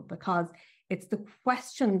to people, because it's the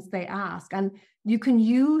questions they ask. And you can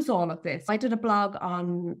use all of this. I did a blog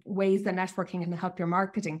on ways that networking can help your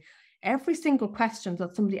marketing. Every single question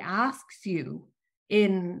that somebody asks you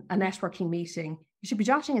in a networking meeting, you should be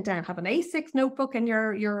jotting it down. Have an A6 notebook in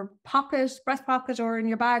your pocket, breast pocket, or in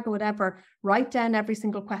your bag or whatever. Write down every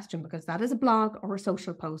single question, because that is a blog or a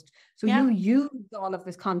social post. So you use all of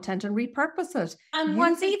this content and repurpose it. And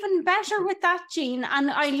what's even better with that, Jean,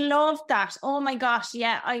 and I love that. Oh my gosh,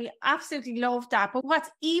 I absolutely love that. But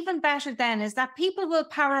what's even better then is that people will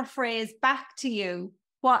paraphrase back to you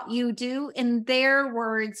what you do in their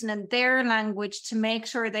words and in their language to make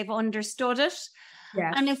sure they've understood it.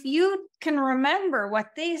 Yes. And if you can remember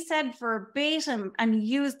what they said verbatim and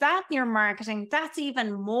use that in your marketing, that's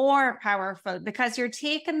even more powerful, because you're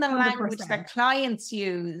taking the 100%. language that clients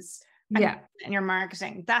use in your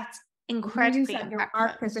marketing. That's incredibly impactful. Your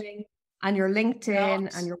marketing and your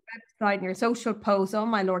LinkedIn and your website and your social posts. Oh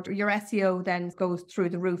my Lord, your SEO then goes through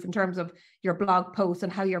the roof in terms of your blog posts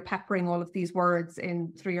and how you're peppering all of these words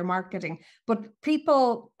in through your marketing. But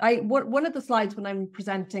people, one of the slides when I'm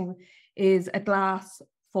presenting is a glass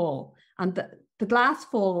full, and the glass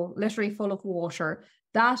full, literally full of water,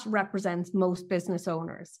 that represents most business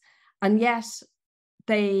owners. And yet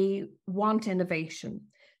they want innovation.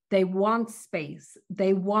 They want space.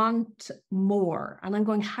 They want more. And I'm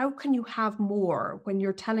going, how can you have more when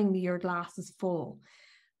you're telling me your glass is full?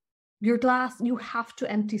 Your glass, you have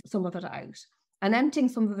to empty some of it out. And emptying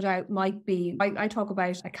some of it out might be, I talk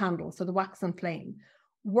about a candle, so the wax and flame.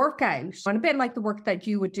 Work out, and a bit like the work that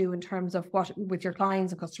you would do in terms of what with your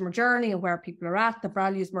clients and customer journey and where people are at, the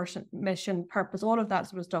values, mission, purpose, all of that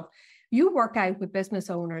sort of stuff. You work out with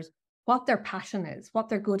business owners what their passion is, what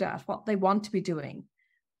they're good at, what they want to be doing,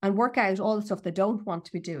 and work out all the stuff they don't want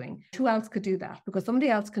to be doing. Who else could do that? Because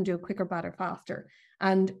somebody else can do it quicker, better, faster.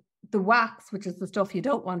 And the wax, which is the stuff you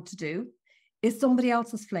don't want to do, is somebody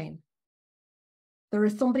else's flame. There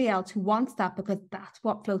is somebody else who wants that, because that's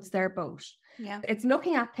what floats their boat. Yeah. It's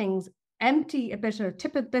looking at things, empty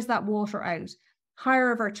tip a bit of that water out,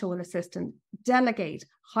 hire a virtual assistant, delegate,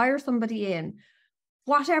 hire somebody in,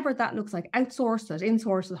 whatever that looks like, outsource it,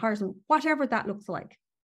 insource it, hire some, whatever that looks like.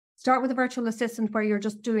 Start with a virtual assistant where you're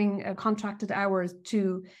just doing contracted hours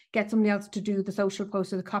to get somebody else to do the social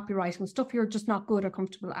posts or the copywriting, stuff you're just not good or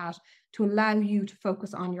comfortable at, to allow you to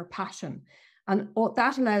focus on your passion. And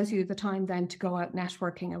that allows you the time then to go out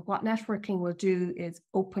networking. And what networking will do is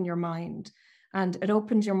open your mind. And it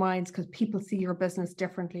opens your minds because people see your business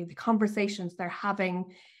differently. The conversations they're having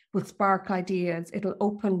will spark ideas. It'll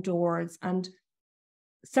open doors. And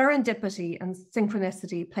serendipity and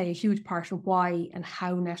synchronicity play a huge part in why and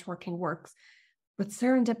how networking works. But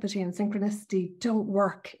serendipity and synchronicity don't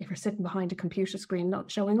work if you're sitting behind a computer screen not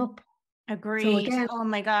showing up. Agreed. So again, oh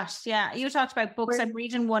my gosh. Yeah. You talked about books. I'm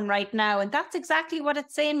reading one right now, and that's exactly what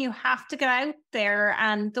it's saying. You have to get out there,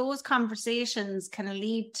 and those conversations can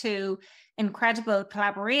lead to incredible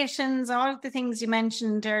collaborations, all of the things you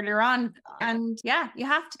mentioned earlier on. And yeah, you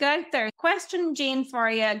have to get out there. Question, Jean, for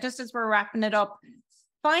you, just as we're wrapping it up.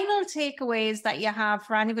 Final takeaways that you have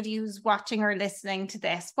for anybody who's watching or listening to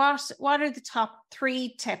this. What are the top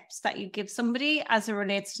 3 tips that you give somebody as it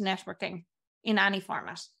relates to networking in any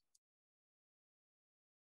format?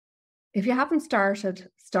 If you haven't started,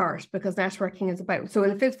 start, because networking is about, so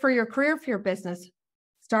if it's for your career, for your business,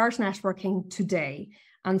 start networking today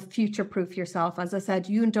and future-proof yourself. As I said,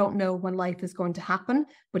 you don't know when life is going to happen,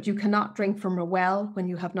 but you cannot drink from a well when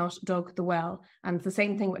you have not dug the well. And it's the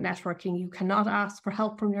same thing with networking. You cannot ask for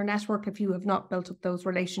help from your network if you have not built up those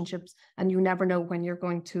relationships, and you never know when you're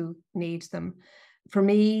going to need them. For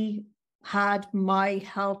me, had my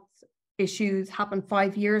health issues happened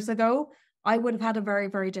 5 years ago, I would have had a very,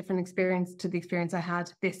 very different experience to the experience I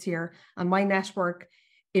had this year. And my network,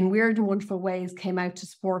 in weird and wonderful ways, came out to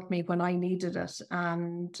support me when I needed it.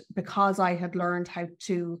 And because I had learned how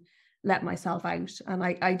to let myself out. And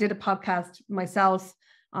I did a podcast myself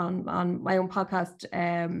on my own podcast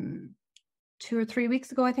 2 or 3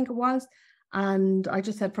 weeks ago, I think it was. And I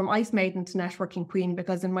just said from Ice Maiden to networking queen,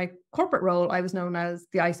 because in my corporate role, I was known as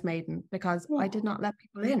the Ice Maiden because I did not let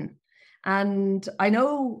people in. And I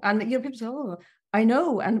know, and people say, oh, I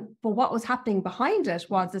know. But what was happening behind it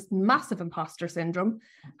was this massive imposter syndrome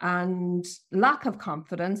and lack of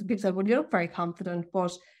confidence. People said, well, you look very confident,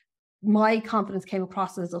 but my confidence came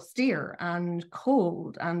across as austere and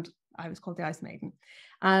cold, and I was called the Ice Maiden.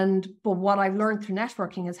 But what I've learned through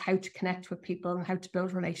networking is how to connect with people and how to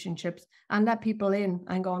build relationships and let people in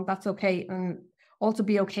and go, that's okay. And also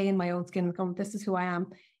be okay in my own skin and go, this is who I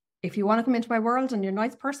am. If you want to come into my world and you're a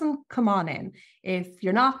nice person, come on in. If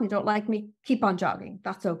you're not and you don't like me, keep on jogging.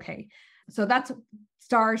 That's okay. So that's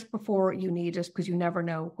start before you need it, because you never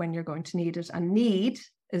know when you're going to need it. And need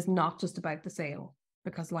is not just about the sale,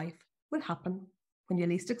 because life will happen when you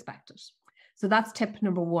least expect it. So that's tip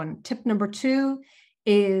number 1. Tip number 2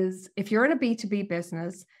 is, if you're in a B2B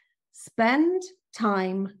business, spend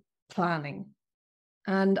time planning.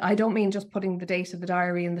 And I don't mean just putting the date of the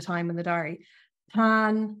diary and the time in the diary.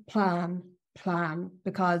 Plan,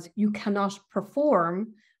 because you cannot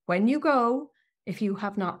perform when you go if you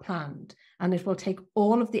have not planned, and it will take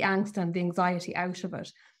all of the angst and the anxiety out of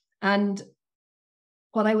it. And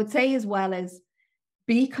what I would say as well is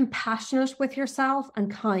be compassionate with yourself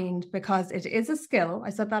and kind, because it is a skill. I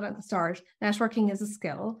said that at the start. Networking is a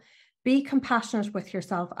skill. Be compassionate with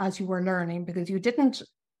yourself as you were learning, because you didn't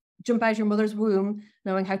jump out of your mother's womb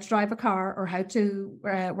knowing how to drive a car, or how to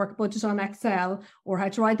work a budget on Excel, or how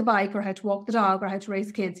to ride the bike, or how to walk the dog, or how to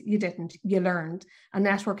raise kids. You didn't. You learned. And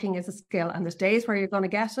networking is a skill. And there's days where you're going to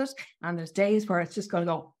get it, and there's days where it's just going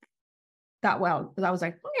to go that well. But I was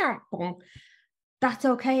like, yeah, that's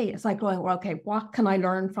okay. It's like going, well, okay, what can I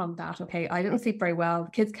learn from that? Okay, I didn't sleep very well.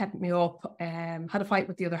 The kids kept me up, had a fight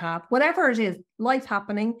with the other half. Whatever it is, life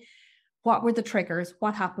happening. What were the triggers?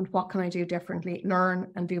 What happened? What can I do differently?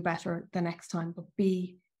 Learn and do better the next time. But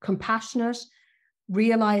be compassionate.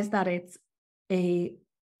 Realize that it's a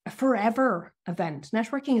forever event.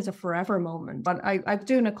 Networking is a forever moment. But I was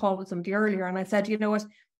doing a call with somebody earlier, and I said, you know what?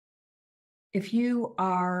 If you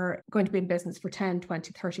are going to be in business for 10,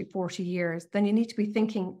 20, 30, 40 years, then you need to be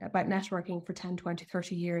thinking about networking for 10, 20,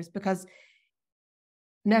 30 years, because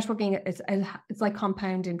networking it's like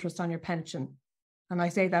compound interest on your pension. And I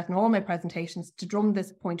say that in all my presentations to drum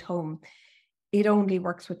this point home. It only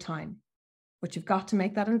works with time, but you've got to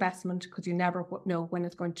make that investment, because you never know when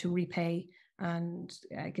it's going to repay and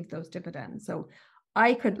give those dividends. So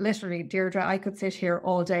I could literally, Deirdre, I could sit here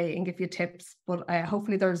all day and give you tips, but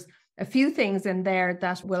hopefully there's a few things in there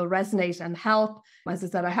that will resonate and help. As I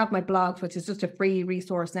said, I have my blog, which is just a free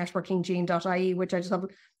resource, networkinggene.ie, which I just have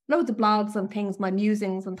loads of blogs and things, my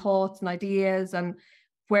musings and thoughts and ideas, and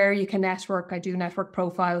where you can network. I do network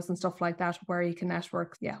profiles and stuff like that, where you can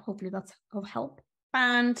network. Yeah, hopefully that's of help.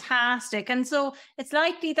 Fantastic. And so it's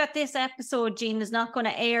likely that this episode, Jean, is not going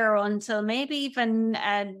to air until maybe even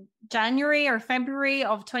January or February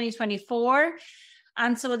of 2024.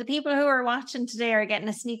 And so the people who are watching today are getting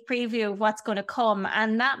a sneak preview of what's going to come.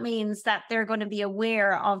 And that means that they're going to be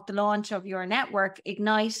aware of the launch of your network,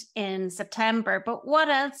 Ignite, in September. But what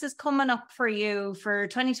else is coming up for you for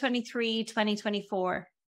 2023, 2024?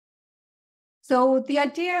 So the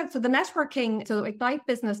networking, so Ignite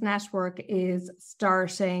Business Network is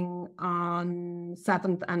starting on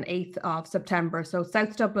 7th and 8th of September. So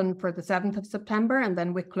South Dublin for the 7th of September, and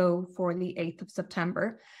then Wicklow for the 8th of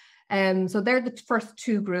September. So they're the first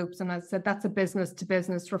two groups. And as I said, that's a business to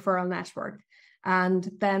business referral network. And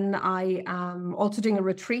then I am also doing a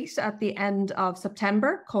retreat at the end of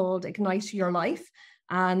September called Ignite Your Life.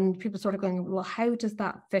 And people sort of going, well, how does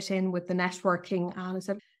that fit in with the networking? And I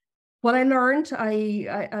said, what I learned,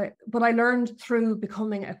 what I learned through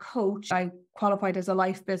becoming a coach, I qualified as a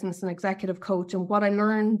life, business, and executive coach. And what I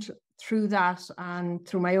learned through that and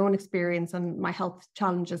through my own experience and my health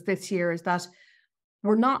challenges this year is that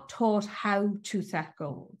we're not taught how to set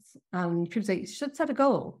goals. And people say, you should set a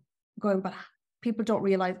goal. Going, but people don't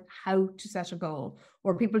realize how to set a goal.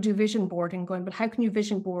 Or people do vision boarding going, but how can you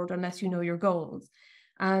vision board unless you know your goals?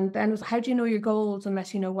 And then how do you know your goals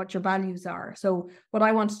unless you know what your values are? So what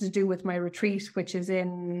I wanted to do with my retreat, which is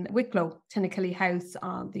in Wicklow, Tinnakelly House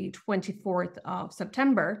on the 24th of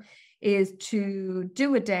September, is to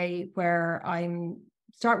do a day where I'm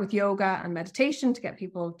start with yoga and meditation to get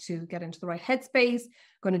people to get into the right headspace,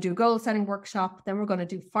 going to do a goal setting workshop, then we're going to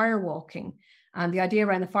do fire walking. And the idea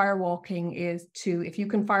around the fire walking is to, if you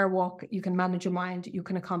can fire walk, you can manage your mind, you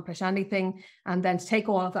can accomplish anything, and then to take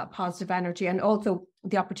all of that positive energy and also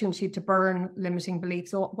the opportunity to burn limiting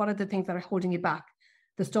beliefs. So what are the things that are holding you back?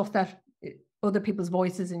 The stuff that other people's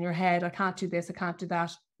voices in your head, I can't do this, I can't do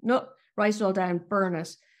that. No, write it all down, burn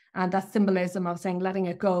it. And that symbolism of saying, letting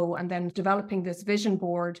it go, and then developing this vision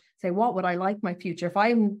board, say, what would I like my future? If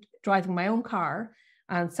I'm driving my own car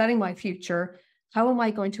and setting my future, how am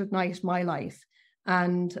I going to ignite my life?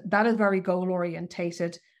 And that is very goal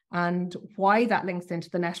orientated. And why that links into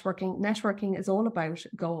the networking is all about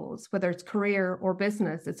goals, whether it's career or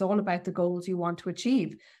business. It's all about the goals you want to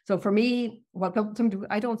achieve. So for me,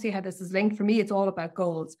 I don't see how this is linked. For me, it's all about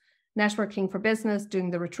goals. Networking for business,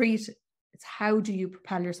 doing the retreat, it's how do you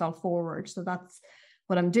propel yourself forward? So that's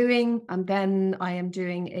what I'm doing. And then I'm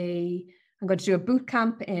going to do a boot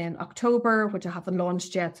camp in October, which I haven't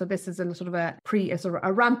launched yet. So this is a sort of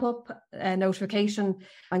a ramp up notification.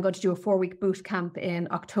 I'm going to do a 4-week boot camp in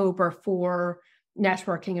October for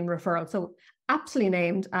networking and referral. So aptly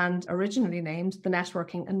named and originally named the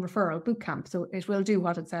Networking and Referral Boot Camp. So it will do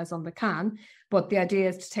what it says on the can, but the idea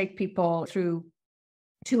is to take people through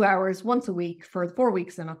 2 hours once a week for 4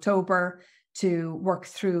 weeks in October to work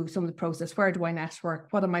through some of the process. Where do I network?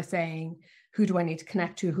 What am I saying? Who do I need to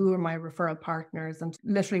connect to? Who are my referral partners? And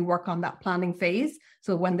literally work on that planning phase.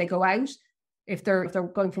 So when they go out, if they're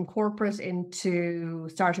going from corporate into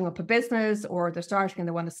starting up a business, or they're starting and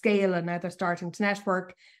they want to scale and now they're starting to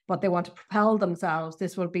network, but they want to propel themselves,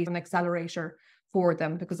 this will be an accelerator for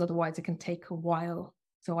them, because otherwise it can take a while.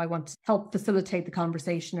 So I want to help facilitate the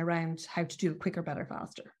conversation around how to do it quicker, better,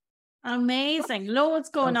 faster. Amazing. Loads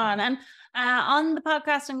going on. And on the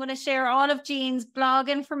podcast, I'm going to share all of Jean's blog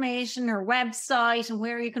information, her website, and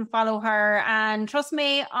where you can follow her. And trust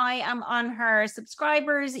me, I am on her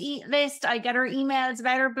subscribers list. I get her emails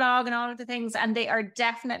about her blog and all of the things, and they are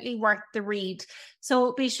definitely worth the read.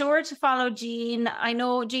 So be sure to follow Jean. I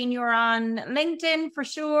know, Jean, you're on LinkedIn for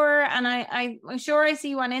sure. And I'm sure I see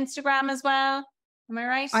you on Instagram as well. Am I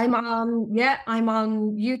right? I'm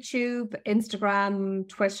on YouTube, Instagram,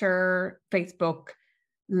 Twitter, Facebook,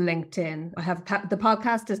 LinkedIn. I have the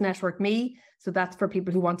podcast is Network Me. So that's for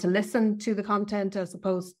people who want to listen to the content as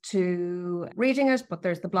opposed to reading it, but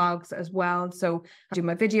there's the blogs as well. So I do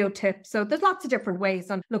my video tips. So there's lots of different ways,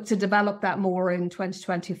 and look to develop that more in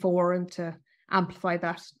 2024 and to amplify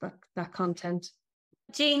that content.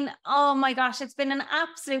 Jean, oh my gosh, it's been an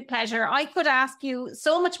absolute pleasure. I could ask you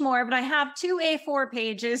so much more, but I have 2 A4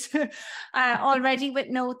 pages already with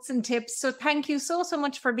notes and tips. So thank you so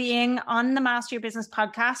much for being on the Master Your Business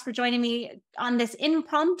podcast, for joining me on this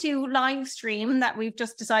impromptu live stream that we've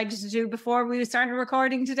just decided to do before we started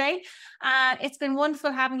recording today. It's been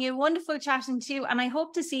wonderful having you, wonderful chatting to you, and I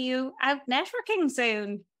hope to see you out networking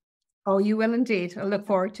soon. Oh, you will indeed. I look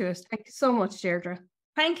forward to it. Thank you so much, Deirdre.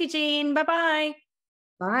 Thank you, Jean. Bye-bye.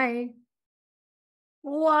 Bye.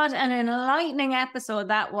 What an enlightening episode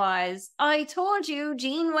that was. I told you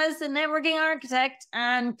Jean was the networking architect,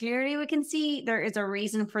 and clearly we can see there is a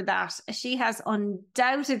reason for that. She has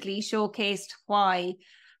undoubtedly showcased why.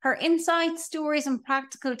 Her insights, stories, and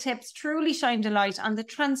practical tips truly shined a light on the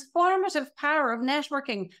transformative power of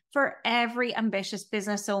networking for every ambitious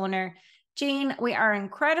business owner. Jean, we are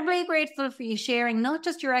incredibly grateful for you sharing not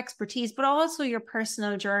just your expertise, but also your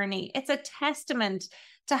personal journey. It's a testament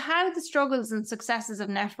to how the struggles and successes of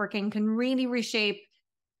networking can really reshape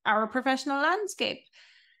our professional landscape.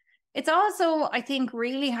 It's also, I think,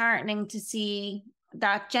 really heartening to see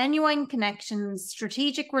that genuine connections,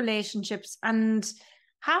 strategic relationships, and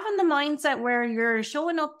having the mindset where you're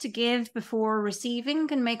showing up to give before receiving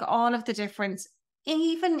can make all of the difference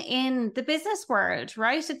even in the business world,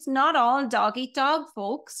 right? It's not all dog eat dog,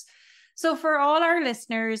 folks. So for all our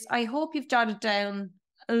listeners, I hope you've jotted down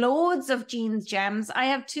loads of Jean's gems. I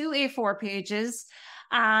have 2 A4 pages,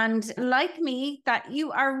 and like me, that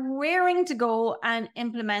you are raring to go and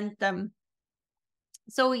implement them.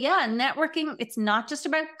 So yeah, networking, it's not just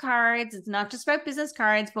about cards. It's not just about business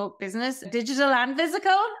cards, both business, digital and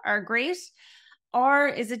physical are great. Or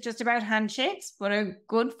is it just about handshakes? But a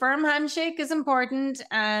good firm handshake is important.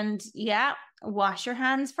 And yeah, wash your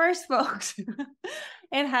hands first, folks.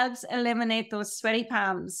 It helps eliminate those sweaty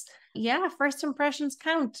palms. Yeah, first impressions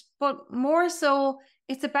count, but more so,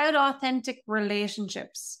 it's about authentic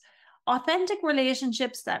relationships. Authentic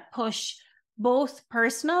relationships that push both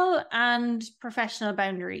personal and professional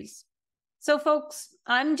boundaries. So folks,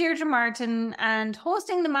 I'm Deirdre Martin, and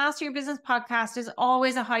hosting the Master Your Business podcast is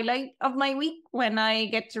always a highlight of my week when I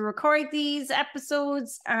get to record these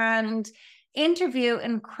episodes and interview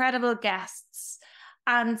incredible guests.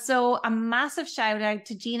 And so a massive shout out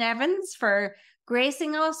to Jean Evans for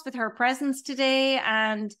gracing us with her presence today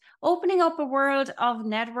and opening up a world of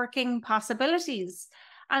networking possibilities.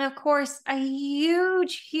 And of course, a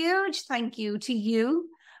huge, huge thank you to you,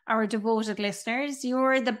 our devoted listeners.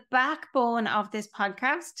 You're the backbone of this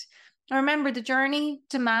podcast. Remember, the journey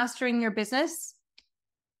to mastering your business,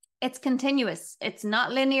 it's continuous. It's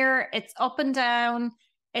not linear. It's up and down.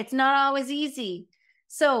 It's not always easy.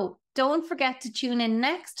 So don't forget to tune in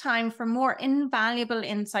next time for more invaluable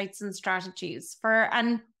insights and strategies. For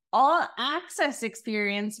an all-access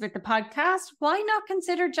experience with the podcast, why not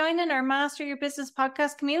consider joining our Master Your Business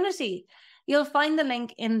podcast community? You'll find the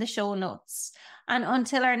link in the show notes. And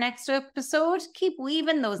until our next episode, keep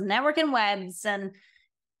weaving those networking webs and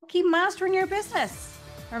keep mastering your business.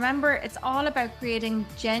 Remember, it's all about creating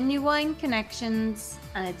genuine connections,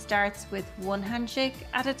 and it starts with one handshake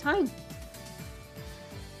at a time.